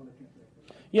 I'll let you say it.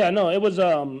 Yeah, no, it was,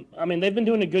 I mean, they've been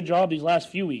doing a good job these last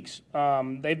few weeks.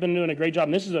 They've been doing a great job.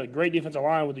 And this is a great defensive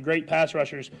line with the great pass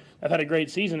rushers. They've had a great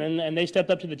season, and they stepped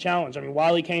up to the challenge. I mean,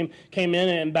 Wiley came in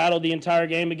and battled the entire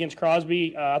game against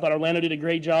Crosby. I thought Orlando did a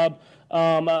great job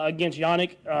against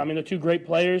Yannick. I mean, they're two great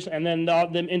players. And then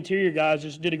the interior guys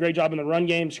just did a great job in the run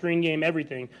game, screen game,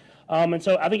 everything. And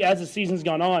so I think as the season's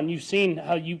gone on, you've seen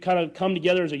how you kind of come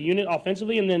together as a unit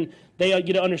offensively, and then they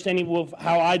get an understanding of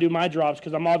how I do my drops,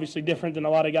 because I'm obviously different than a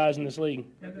lot of guys in this league.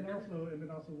 And then also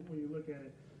when you look at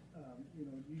it,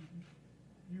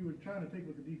 you were trying to take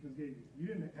what the defense gave you. You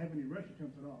didn't have any rush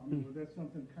attempts at all. I mean, was that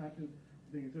something conscious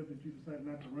thing that you decided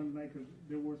not to run tonight because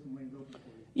there were some lanes open for you?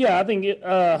 Yeah, I think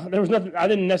there was nothing. I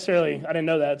didn't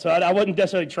know that, so I wasn't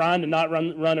necessarily trying to not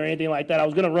run or anything like that. I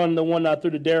was going to run the one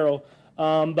through to Darrel.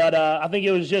 But I think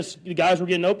it was just the guys were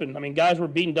getting open. I mean, guys were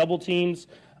beating double teams.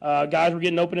 Guys were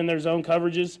getting open in their zone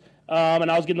coverages,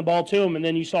 and I was getting the ball to them. And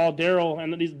then you saw Darrel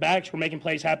and these backs were making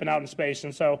plays happen out in space.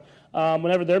 And so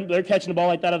whenever they're catching the ball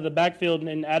like that out of the backfield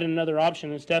and adding another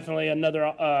option, it's definitely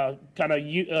another kind of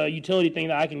utility thing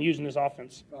that I can use in this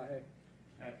offense.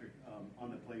 Patrick,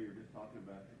 on the play you were just talking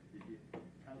about,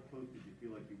 how close did you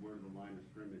feel like you were to the line of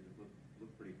scrimmage? It looked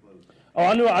pretty close. Oh,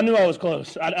 I knew I was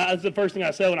close. That's the first thing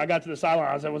I said when I got to the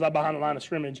sideline. I said, was I behind the line of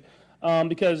scrimmage?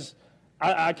 Because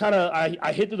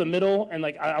I hit through the middle, and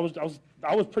like I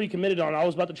was pretty committed on it. I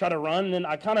was about to try to run, and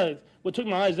then what took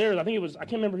my eyes there is I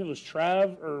can't remember if it was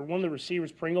Trav or one of the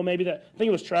receivers, Pringle maybe, I think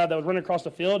it was Trav that was running across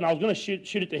the field, and I was going to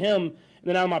shoot it to him, and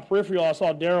then out of my peripheral I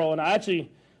saw Darrel, and I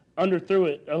actually underthrew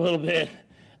it a little bit.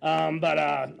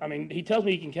 I mean, he tells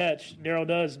me he can catch. Darrel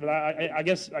does, but I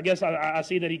guess I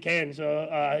see that he can.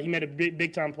 So he made a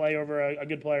big time play over a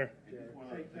good player.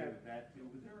 Was there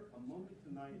a moment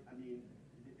tonight? I mean,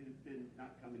 it's been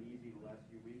not coming easy the last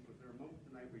few weeks. Was there a moment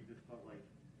tonight where you just felt like,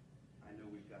 I know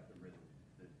we've got the rhythm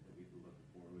that we've been looking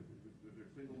for? Was there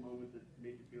a single moment that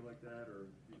made you feel like that, or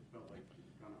you just felt like it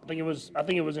was kind of? I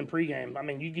think it was in pregame. I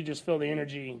mean, you could just feel the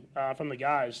energy from the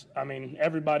guys. I mean,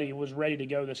 everybody was ready to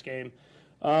go this game.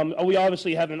 We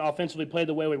obviously haven't offensively played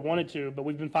the way we wanted to, but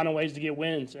we've been finding ways to get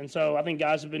wins. And so I think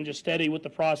guys have been just steady with the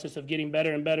process of getting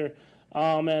better and better.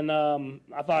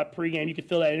 I thought pregame you could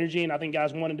feel that energy, and I think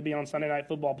guys wanted to be on Sunday Night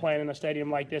Football playing in a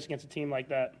stadium like this against a team like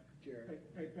that.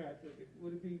 Hey Pat,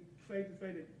 would it be safe to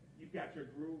say that you've got your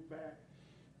groove back?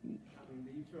 I mean,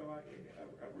 do you feel like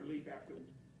a relief after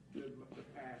the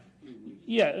past few weeks?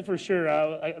 Yeah, for sure.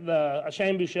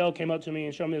 Shane Buechele came up to me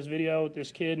and showed me this video with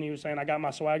this kid, and he was saying, I got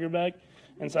my swagger back.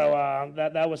 And so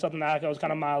that was something that was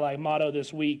kind of my motto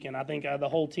this week, and I think the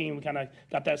whole team kind of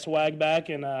got that swag back,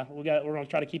 and we're going to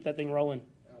try to keep that thing rolling.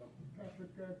 Patrick,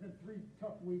 it's been 3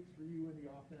 tough weeks for you in the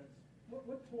offense.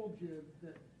 What told you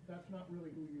that that's not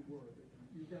really who you were? That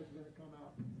you guys are going to come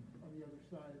out on the other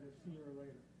side of this sooner or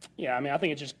later? Yeah, I mean, I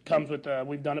think it just comes with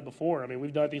we've done it before. I mean,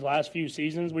 we've done it these last few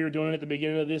seasons. We were doing it at the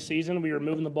beginning of this season. We were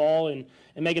moving the ball and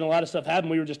making a lot of stuff happen.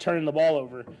 We were just turning the ball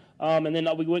over. And then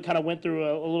we kind of went through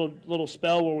a little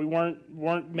spell where we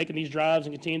weren't making these drives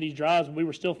and continuing these drives, but we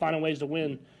were still finding ways to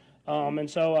win. And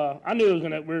so I knew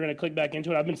we were going to click back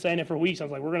into it. I've been saying it for weeks. I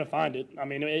was like, we're going to find it. I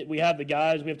mean, we have the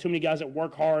guys. We have too many guys that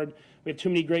work hard. We have too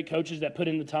many great coaches that put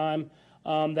in the time.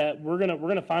 That we're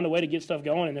gonna find a way to get stuff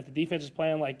going, and if the defense is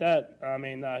playing like that, I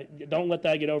mean, don't let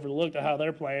that get overlooked at how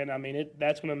they're playing. I mean,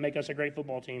 that's going to make us a great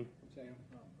football team. Sam,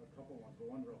 a couple ones, but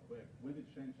one real quick. When did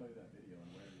Shane show you that video,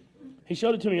 and where did he show it? He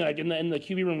showed it to me like in the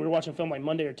QB room. We were watching film like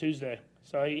Monday or Tuesday.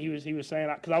 So he was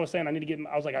saying, because I was saying I need to get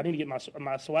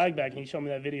my swag back, and he showed me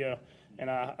that video, and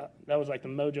that was like the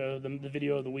mojo, the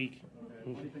video of the week. Okay,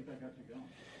 why do you think that got you going?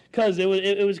 Because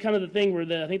it was kind of the thing where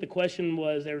I think the question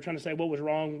was they were trying to say what was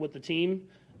wrong with the team,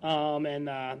 and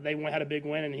they had a big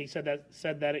win, and he said that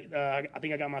I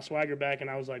think I got my swagger back, and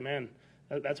I was like, man,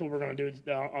 that's what we're going to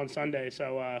do on Sunday.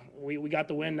 So we got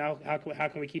the win. Now how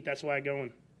can we keep that swag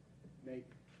going? Nate,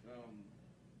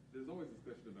 there's always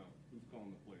discussion about who's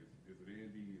calling the plays. Is it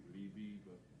Andy? Is it EB?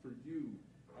 But for you,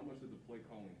 how much did the play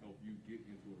calling help you get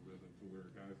into a rhythm to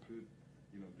where guys could,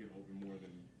 get open more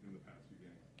than in the past few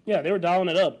games? Yeah, they were dialing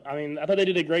it up. I mean, I thought they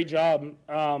did a great job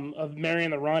of marrying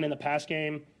the run in the pass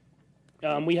game.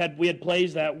 We had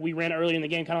plays that we ran early in the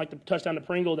game, kind of like the touchdown to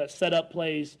Pringle, that set up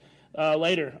plays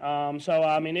later. So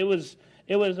I mean, it was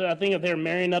I think if they were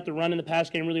marrying up the run in the pass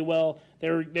game really well. They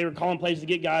were calling plays to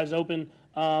get guys open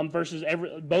versus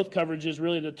both coverages,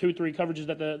 really the 2-3 coverages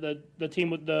that the team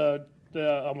with the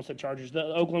I almost said Chargers, the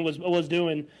Oakland was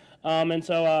doing. And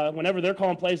so whenever they're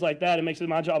calling plays like that, it makes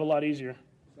my job a lot easier.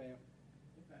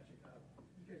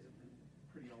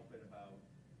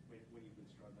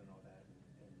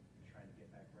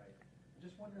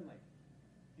 Wondering, like,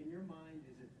 in your mind,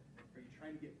 are you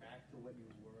trying to get back to what you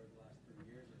were the last 3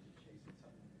 years, or is it chasing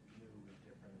something new and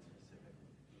different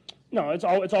specifically? No,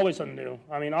 it's always something new.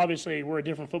 I mean, obviously, we're a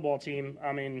different football team.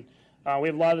 I mean, we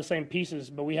have a lot of the same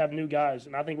pieces, but we have new guys.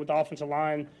 And I think with the offensive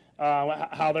line,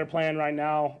 how they're playing right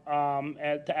now,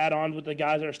 to add on with the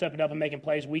guys that are stepping up and making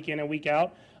plays week in and week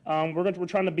out, we're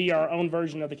trying to be our own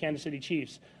version of the Kansas City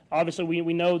Chiefs. Obviously,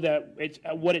 we know that it's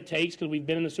what it takes because we've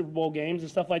been in the Super Bowl games and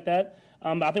stuff like that.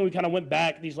 But I think we kind of went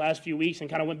back these last few weeks and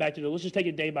kind of went back to let's just take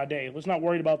it day by day. Let's not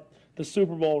worry about the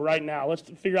Super Bowl right now. Let's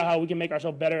figure out how we can make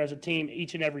ourselves better as a team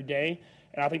each and every day.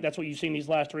 And I think that's what you've seen these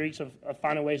last 3 weeks of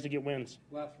finding ways to get wins.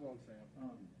 Last one, Sam.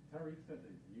 Tyreek said that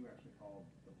you actually called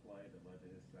the play that led to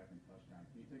his second touchdown.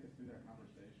 Can you take us through that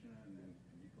conversation, and then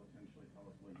can you potentially tell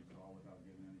us what you saw without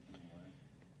giving anything away?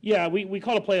 Yeah, we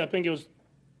called a play. I think it was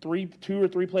 2 or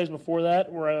 3 plays before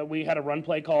that where we had a run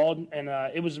play called, and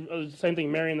it was the same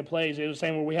thing, marrying the plays. It was the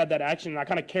same where we had that action, and I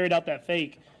kind of carried out that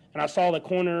fake, and I saw the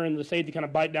corner and the safety kind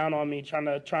of bite down on me, trying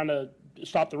to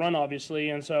stop the run, obviously.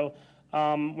 And so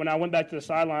when I went back to the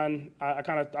sideline, I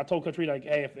told Coach Reed, like,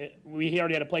 hey, he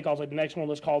already had a play call. I was like, the next one,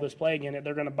 let's call this play again.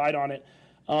 They're going to bite on it.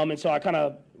 And so I kind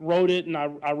of wrote it, and I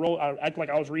acted like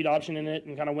I was read optioning it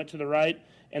and kind of went to the right.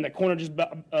 And the corner just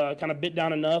kind of bit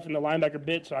down enough, and the linebacker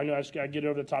bit, so I knew I just got to get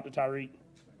over the top to Tyreek.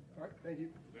 All right, thank you.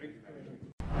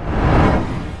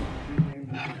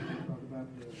 Talk about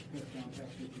the touchdown pass that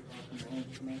you caught from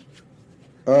Mahomes tonight.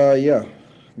 Yeah.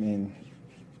 I mean,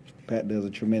 Pat does a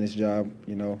tremendous job,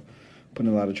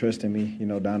 putting a lot of trust in me,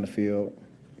 down the field.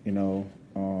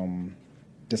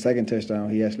 The second touchdown,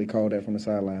 he actually called that from the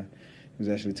sideline. He was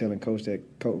actually telling Coach that,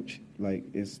 Coach, like,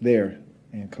 it's there.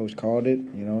 And Coach called it,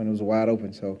 and it was wide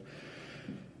open. So,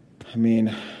 I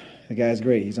mean, the guy's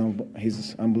great. He's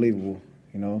unbelievable,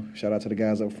 Shout out to the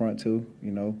guys up front, too,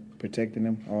 protecting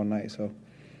him all night. So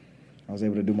I was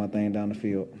able to do my thing down the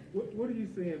field. What are you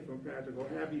seeing from Patrick, or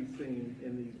have you seen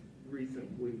in these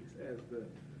recent weeks as the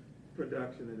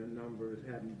production and the numbers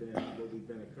haven't been what we've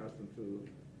been accustomed to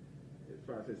as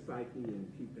far as his psyche and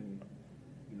keeping,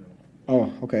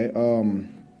 Oh, okay.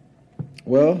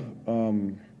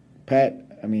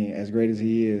 Pat, I mean, as great as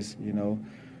he is,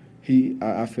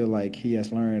 I feel like he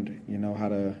has learned, how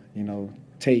to,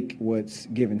 take what's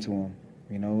given to him,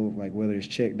 like whether it's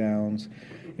check downs,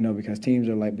 because teams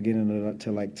are like beginning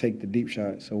to like take the deep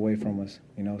shots away from us,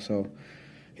 so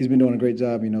he's been doing a great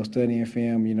job, studying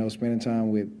film, spending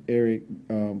time with Eric,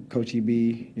 Coach EB,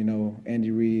 Andy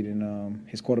Reid, and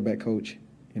his quarterback coach,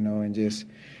 and just,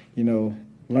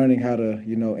 learning how to,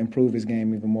 improve his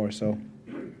game even more. So,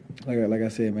 like I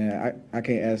said, man, I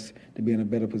can't ask to be in a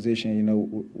better position,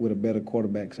 with a better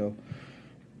quarterback. So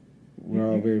we're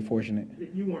all very fortunate.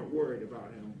 You weren't worried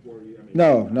about him, were you? I mean,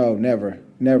 No, never,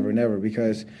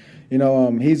 because,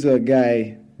 he's a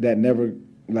guy that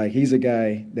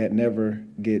never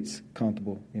gets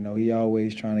comfortable. He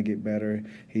always trying to get better.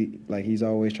 He's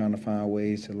always trying to find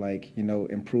ways to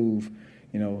improve,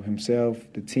 himself,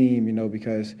 the team,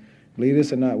 because believe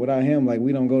this or not, without him,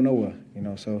 we don't go nowhere,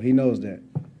 so he knows that.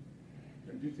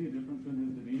 Did you see a difference in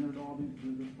his demeanor at all this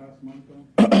past month,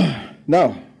 though?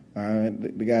 No.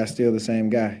 The guy's still the same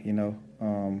guy,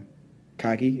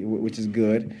 cocky, which is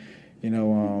good,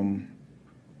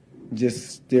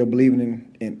 just still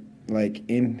believing in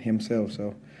himself,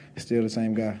 so still the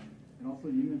same guy. And also,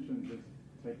 you mentioned just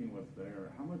taking what's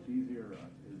there. How much easier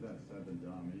is that said than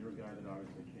done? I mean, you're a guy that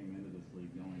obviously came into this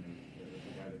league knowing as a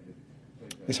guy that could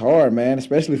take that. It's hard, man,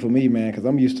 especially for me, man, because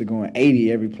I'm used to going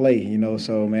 80 every play,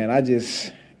 so, man, I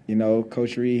just,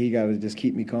 Coach Reed, he got to just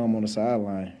keep me calm on the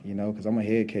sideline, because I'm a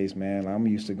head case, man. I'm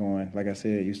used to going, like I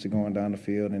said, going down the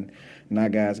field, and now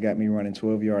guys got me running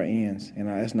 12-yard ends, and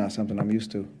that's not something I'm used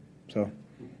to. So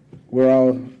we're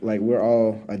all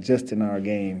adjusting our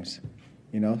games,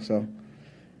 so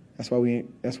that's why we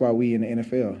in the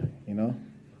NFL,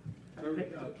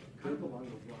 Kind of along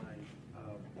those lines,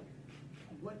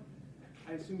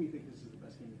 I assume you think this is the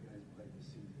best game you guys played this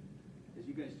season. As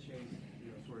you guys chase,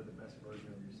 sort of the best version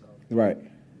of yourself. Right.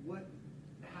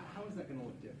 How is that going to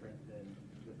look different than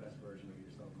the best version of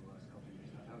yourself in the last couple of years?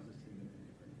 How is this team going to be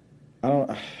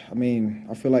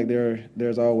different? I feel like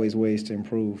there's always ways to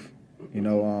improve. I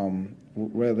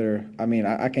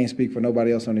can't speak for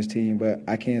nobody else on this team, but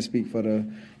I can speak for the,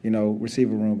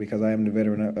 receiver room because I am the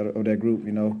veteran of that group,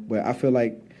 But I feel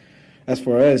like as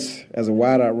for us, as a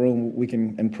wide-out room, we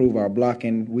can improve our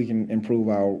blocking, we can improve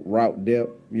our route depth,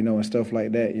 and stuff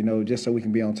like that, just so we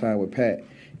can be on time with Pat,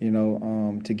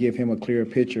 to give him a clearer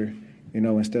picture,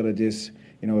 instead of just,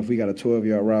 if we got a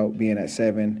 12-yard route being at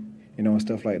 7, and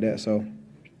stuff like that. So,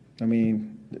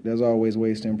 there's always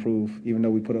ways to improve. Even though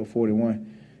we put up 41,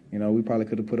 we probably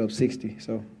could have put up 60.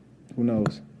 So, who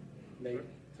knows? Tyreek,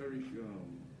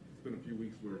 it's been a few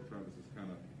weeks where Travis has kind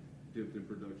of dipped in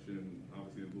production.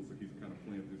 Obviously, it looks like he's kind of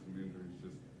playing through some injuries.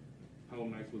 Just how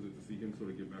nice was it to see him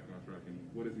sort of get back on track? And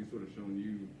what has he sort of shown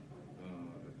you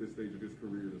at this stage of his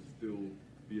career to still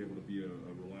be able to be a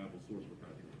reliable source for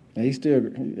Patrick? And he's still,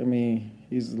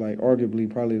 he's arguably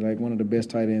probably one of the best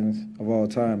tight ends of all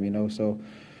time, So,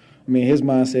 his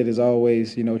mindset is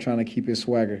always, trying to keep his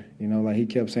swagger, he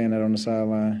kept saying that on the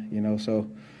sideline, So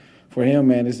for him,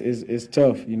 man, it's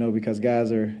tough, because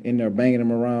guys are in there banging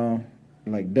him around,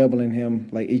 doubling him,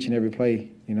 each and every play,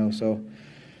 So,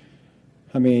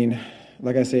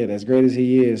 like I said, as great as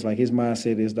he is, his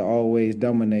mindset is to always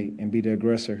dominate and be the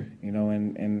aggressor,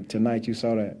 and tonight you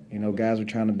saw that, guys were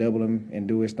trying to double him and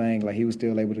do his thing, he was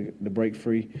still able to break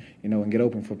free, and get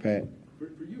open for Pat. For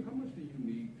you, how much do you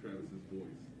need Travis's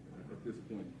voice at this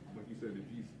point? Like you said, if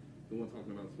he's the one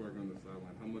talking about swagger on the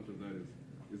sideline, how much of that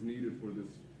is needed for this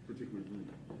particular group?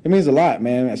 It means a lot,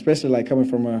 man, especially coming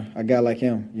from a guy like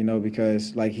him,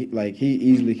 because he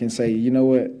easily can say, you know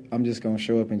what, I'm just gonna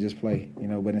show up and just play,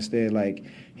 but instead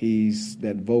he's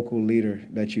that vocal leader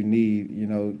that you need,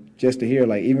 just to hear,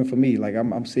 even for me,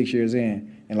 I'm 6 years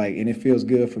in, and it feels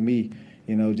good for me,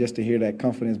 just to hear that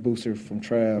confidence booster from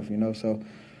Trav, so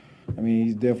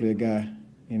he's definitely a guy,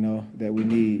 that we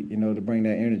need, to bring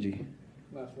that energy.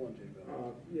 Last one, Jay.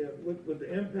 Yeah, with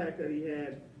the impact that he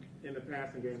had in the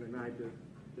passing game tonight,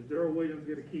 does Darrel Williams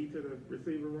get a key to the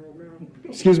receiver role now?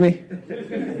 Excuse me?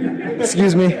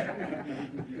 Excuse me?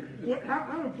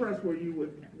 How impressed were you with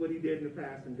what he did in the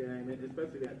passing game, and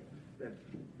especially that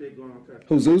big long touchdown?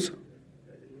 Who's Zeus?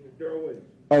 Darrel Williams.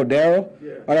 Oh, Darrel?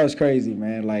 Yeah. Oh, that was crazy,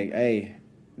 man. Like, hey,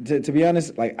 to be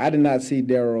honest, like, I did not see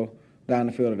Darrel down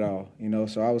the field at all, you know,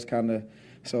 so I was kind of,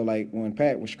 so, like, when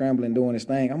Pat was scrambling doing his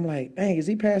thing, I'm like, dang, is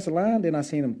he past the line? Then I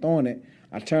seen him throwing it.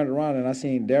 I turned around and I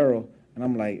seen Darrel, and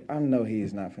I'm like, I know he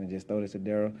is not finna just throw this to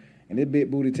Darrel. And this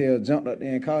big booty tail jumped up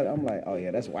there and caught it. I'm like, oh,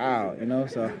 yeah, that's wild, you know,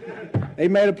 so they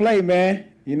made a play, man.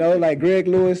 You know, like Greg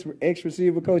Lewis,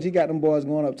 ex-receiver coach, he got them boys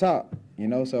going up top, you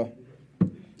know, so a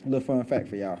little fun fact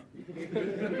for y'all.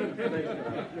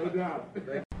 No doubt. You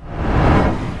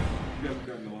guys have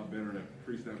gotten a lot better at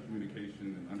pre-snap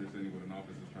communication and understanding what an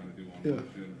offense is trying to do on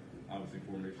motion, obviously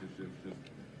formation shifts. Just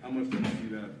how much do you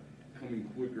see that coming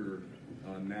quicker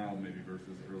now maybe versus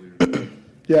earlier?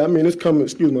 Yeah, I mean, it's coming.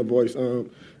 Excuse my voice.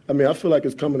 I mean, I feel like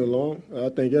it's coming along. I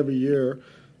think every year,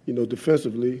 you know,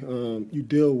 defensively, you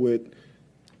deal with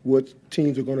what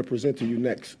teams are going to present to you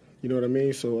next. You know what I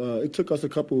mean? So it took us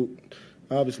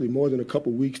obviously more than a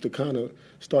couple weeks to kind of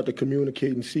start to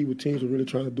communicate and see what teams are really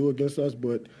trying to do against us.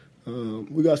 But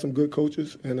we got some good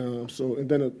coaches, and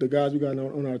then the guys we got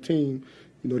on our team,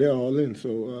 you know, they're all in.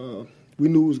 So we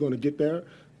knew we was going to get there,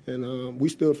 and we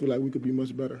still feel like we could be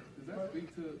much better. Does that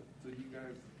speak to you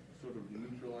guys sort of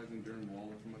neutralizing Darren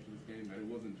Waller so much of this game, that it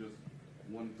wasn't just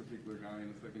one particular guy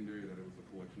in the secondary, that it was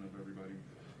a collection of everybody?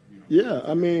 You know? Yeah,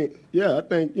 I mean, I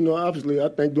think, you know, obviously, I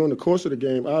think during the course of the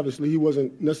game, obviously, he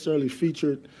wasn't necessarily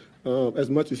featured as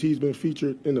much as he's been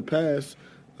featured in the past.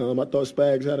 I thought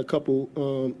Spags had a couple,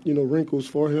 you know, wrinkles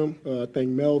for him. I think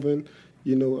Melvin,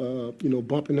 you know,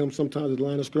 bumping him sometimes at the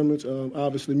line of scrimmage.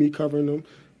 Obviously, me covering him.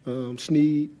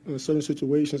 Snead in certain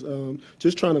situations,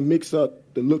 just trying to mix up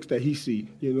the looks that he see,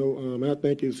 you know, and I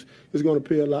think it's going to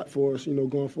pay a lot for us, you know,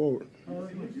 going forward. It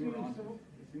seemed like you were on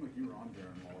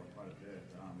Darren Waller quite a bit.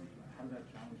 How did that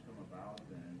challenge come about,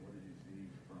 and what did you see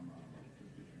from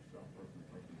just yourself personally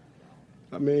taking that down?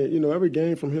 I mean, you know, every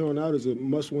game from here on out is a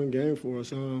must-win game for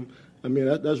us. I mean,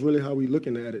 that's really how we're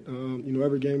looking at it. You know,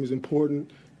 every game is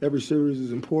important. Every series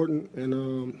is important, and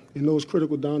in those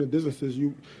critical down and distances,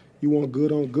 you want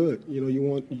good on good. You know, you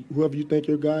want whoever you think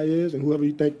your guy is and whoever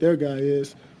you think their guy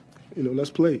is, you know,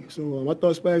 let's play. So I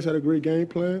thought Spags had a great game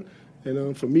plan,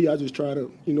 and for me, I just try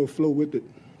to, you know, flow with it.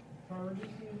 Tyrann, do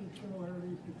you see any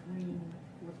similarities between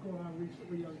what's going on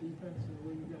recently on defense and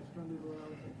where you guys turned it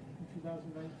around in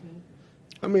 2019?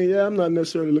 I mean, yeah, I'm not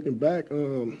necessarily looking back.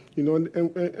 You know,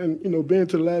 and you know, being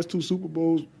to the last two Super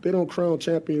Bowls, they don't crown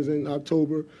champions in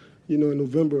October, you know, in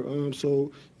November.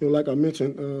 So, you know, like I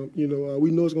mentioned, you know, we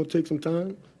know it's going to take some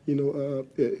time. You know,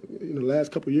 the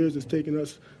last couple of years it's taken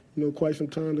us, you know, quite some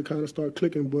time to kind of start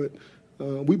clicking, but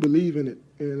we believe in it.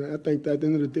 And I think that at the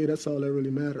end of the day, that's all that really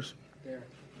matters. Yeah.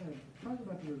 Talk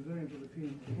about the resilience of the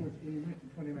team. Of course, when you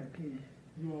mentioned 2019,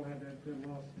 you all had that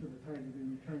loss to the Titans,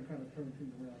 and you turned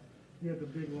things around. You had the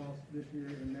big loss this year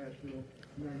in Nashville.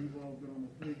 Now you've all been on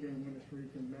a 3-game winning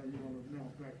streak, and now you all are now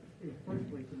back in first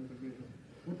place in the division.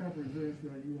 What type of resiliency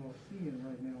are you all seeing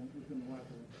right now within the locker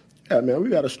room? Yeah, man, we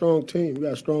got a strong team. We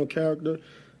got a strong character.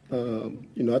 You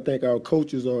know, I think our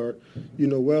coaches are, you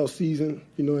know, well seasoned,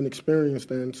 you know, and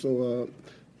experienced, and so,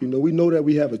 you know, we know that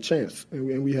we have a chance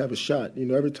and we have a shot. You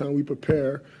know, every time we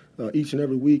prepare, each and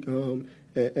every week.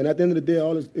 And at the end of the day,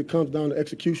 it comes down to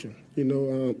execution, you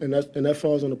know, and that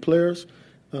falls on the players.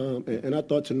 And I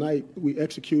thought tonight we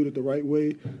executed the right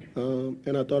way,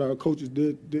 and I thought our coaches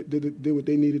did what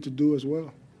they needed to do as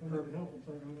well. With the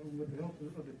help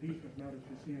of the defense, now that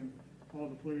you're seeing all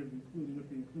the players, including with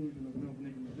the inclusion of Melvin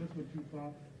Ingram, is this what you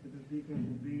thought that this defense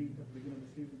would be at the beginning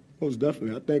of the season? Most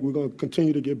definitely. I think we're going to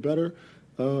continue to get better.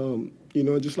 You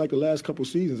know, just like the last couple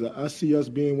seasons, I see us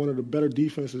being one of the better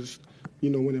defenses, you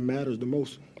know, when it matters the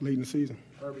most late in the season.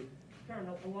 Kirby, Tyrann,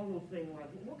 along those same lines,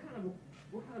 what kind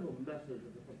of a message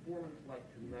is a performance like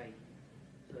tonight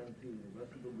send to the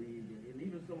rest of the league and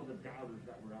even some of the doubters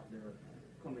that were out there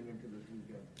coming into this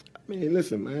weekend? I mean,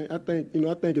 listen, man, I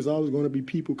think it's always going to be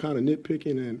people kind of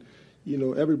nitpicking, and you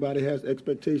know, everybody has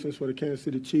expectations for the Kansas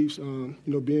City Chiefs. You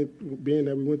know, being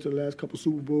that we went to the last couple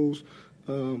Super Bowls.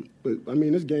 But I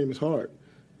mean, this game is hard.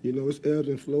 You know, it's ebbs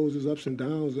and flows, it's ups and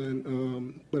downs,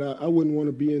 and but I wouldn't want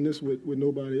to be in this with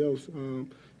nobody else.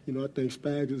 You know, I think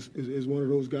Spags is one of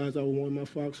those guys I would want in my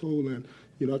foxhole, and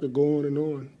you know, I could go on and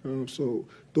on. So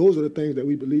those are the things that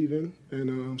we believe in,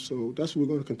 and so that's what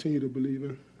we're going to continue to believe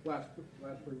in. Last week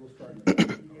we'll start.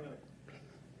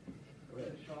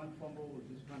 Sean fumble was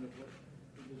just kind of what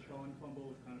the Sean fumble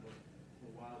was kind of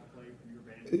a wild play from your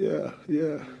band.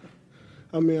 Yeah.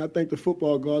 I mean, I think the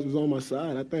football gods was on my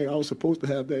side. I think I was supposed to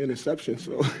have that interception,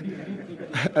 so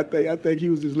I think he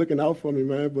was just looking out for me,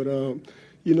 man. But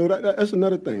that's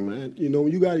another thing, man.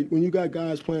 When you got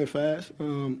guys playing fast,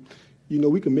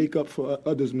 we can make up for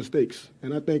others' mistakes,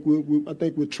 and I think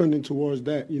we're trending towards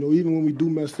that. Even when we do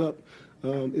mess up,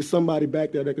 it's somebody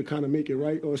back there that could kind of make it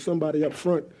right, or somebody up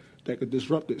front that could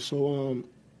disrupt it. So,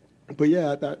 but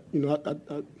yeah, I thought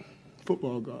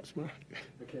football gods, man.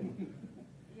 Okay.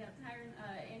 Yeah, Tyrann,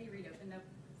 Andy Reid opened up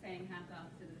saying hats off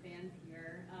to the fans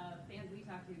here. Fans we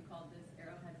talked to called this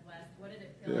Arrowhead West. What did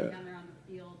it feel like down there on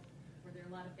the field? Were there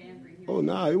a lot of fans here? Oh,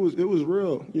 nah, it was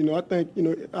real. I think,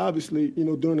 obviously,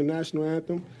 during the national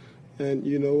anthem, and,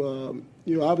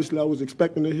 obviously I was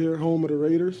expecting to hear home of the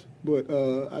Raiders, but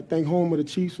I think home of the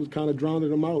Chiefs was kind of drowning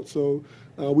them out. So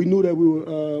we knew that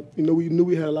we knew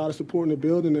we had a lot of support in the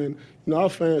building, and, our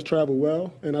fans travel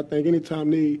well. And I think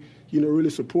anytime they, really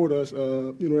support us,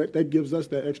 that gives us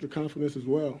that extra confidence as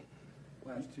well.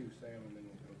 Last two, Sam, and then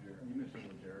we'll go here. You mentioned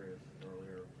with Darius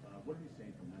earlier. What have you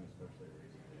seen from him, especially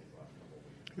recently, the last couple of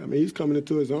weeks? I mean, he's coming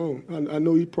into his own. I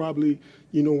know he probably,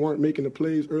 weren't making the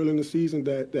plays early in the season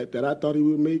that I thought he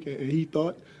would make, and he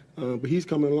thought. But he's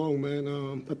coming along,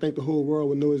 man. I think the whole world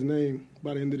will know his name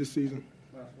by the end of the season.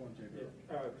 Last one, JB.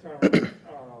 Tyrann,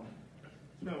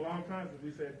 it's been a long time since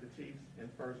we said the Chiefs in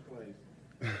first place.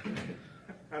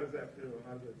 How does that feel?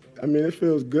 I mean, it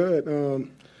feels good.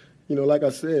 Like I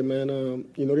said, man,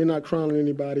 they're not crowning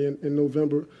anybody in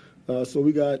November. So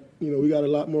we got a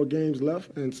lot more games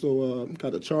left. And so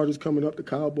got the Chargers coming up, the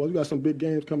Cowboys. We got some big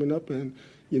games coming up. And,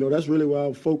 that's really where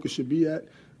our focus should be at.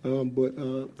 But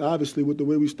obviously with the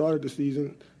way we started the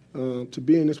season, to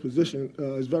be in this position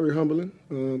is very humbling.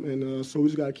 And so we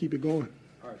just got to keep it going.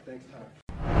 All right, thanks, Ty.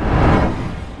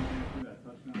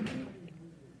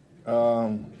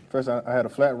 First, I had a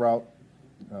flat route.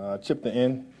 Chipped the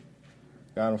end,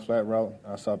 got on a flat route.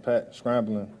 I saw Pat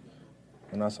scrambling,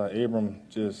 and I saw Abram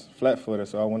just flat-footed,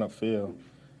 so I went upfield.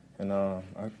 And I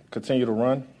continued to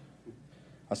run.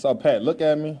 I saw Pat look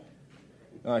at me.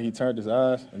 He turned his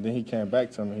eyes, and then he came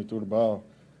back to me. He threw the ball.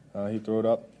 He threw it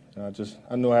up. And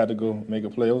I knew I had to go make a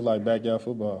play. It was like backyard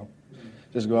football.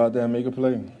 Just go out there and make a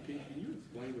play. Can you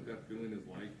explain what that feeling is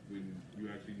like when you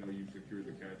actually know you secured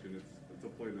the catch, and it's a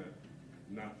play that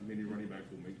not many running backs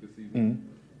will make this season?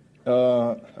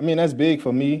 I mean, that's big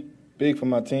for me, big for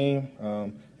my team,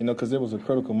 because it was a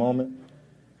critical moment.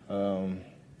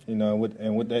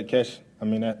 With that catch, I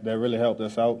mean, that really helped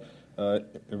us out.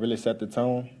 It really set the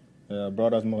tone,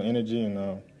 brought us more energy,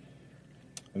 and,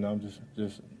 I'm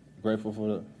just grateful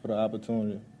for the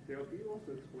opportunity. Darrel, can you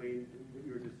also explain what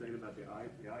you were just saying about the eye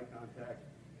contact,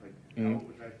 like how it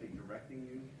was actually directing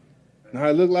you? No,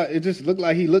 it just looked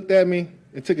like he looked at me,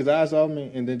 it took his eyes off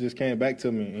me, and then just came back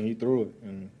to me, and he threw it.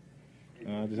 And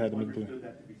I just had to make a play. Understood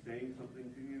that to be saying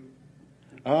something to you?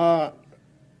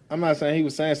 I'm not saying he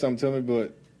was saying something to me,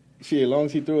 but as long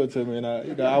as he threw it to me, and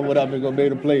I would have been going to be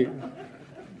able to play. You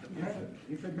said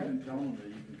you didn't tell him that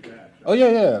you can catch. Oh,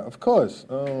 yeah, of course.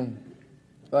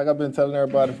 Like I've been telling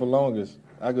everybody for longest,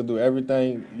 I could do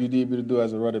everything you need me to do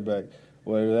as a running back,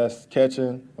 whether that's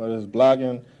catching, whether it's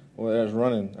blocking, whether that's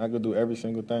running. I could do every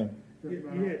single thing.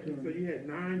 You had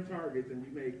 9 targets and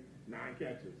you made 9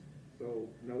 catches. So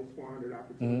no squandered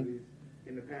opportunities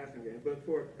in the passing game. But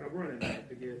for a running back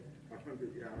to get a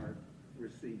 100-yard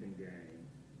receiving game,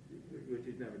 which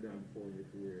he's never done before in your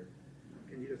career,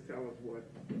 can you just tell us what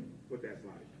that's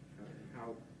like?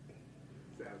 How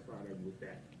satisfied are you with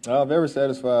that? Very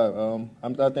satisfied.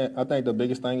 I think the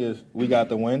biggest thing is we got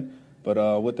the win,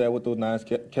 but with those 9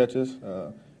 catches,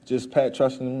 just Pat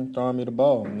trusting me, throwing me the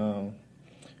ball,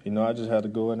 and I just had to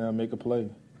go in there and make a play.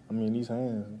 I mean, these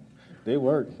hands, they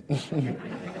work. You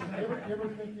ever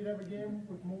think you'd have a game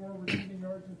with more receiving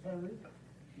yards than Tyreek?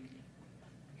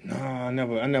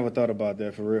 No, I never thought about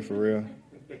that for real.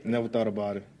 Never thought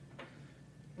about it.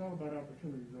 It's all about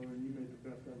opportunities, though, and you made the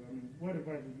best of it. I mean, what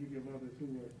advice would you give others who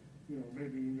are,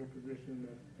 maybe in your position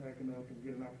that's packing up and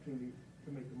get an opportunity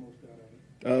to make the most out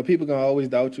of it? People gonna always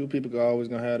doubt you. People are always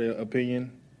gonna have their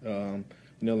opinion. As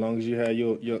long as you have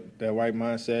your that right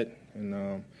mindset and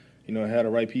have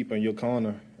the right people in your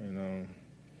corner, and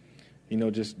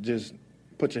just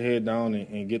put your head down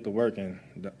and get to work, and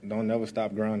don't never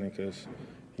stop grinding, because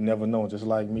you never know. Just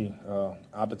like me,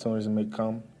 opportunities may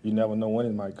come. You never know when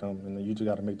it might come, and you just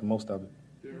got to make the most of it.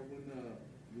 Darrel, when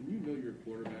you know your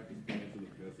quarterback is playing to the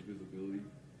best of his ability,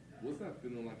 what's that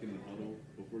feeling like in the huddle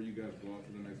before you guys go out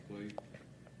to the next play?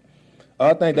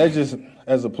 I think that just,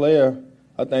 as a player,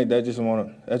 I think that just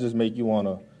make you want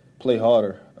to play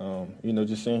harder.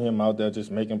 Just seeing him out there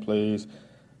just making plays,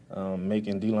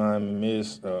 making D-line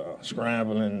miss,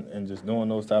 scrambling, and just doing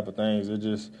those type of things,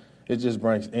 it just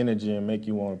brings energy and make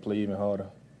you want to play even harder.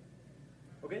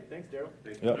 Okay, thanks, Darrel.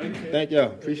 Yep. Thank y'all.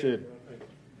 Appreciate it.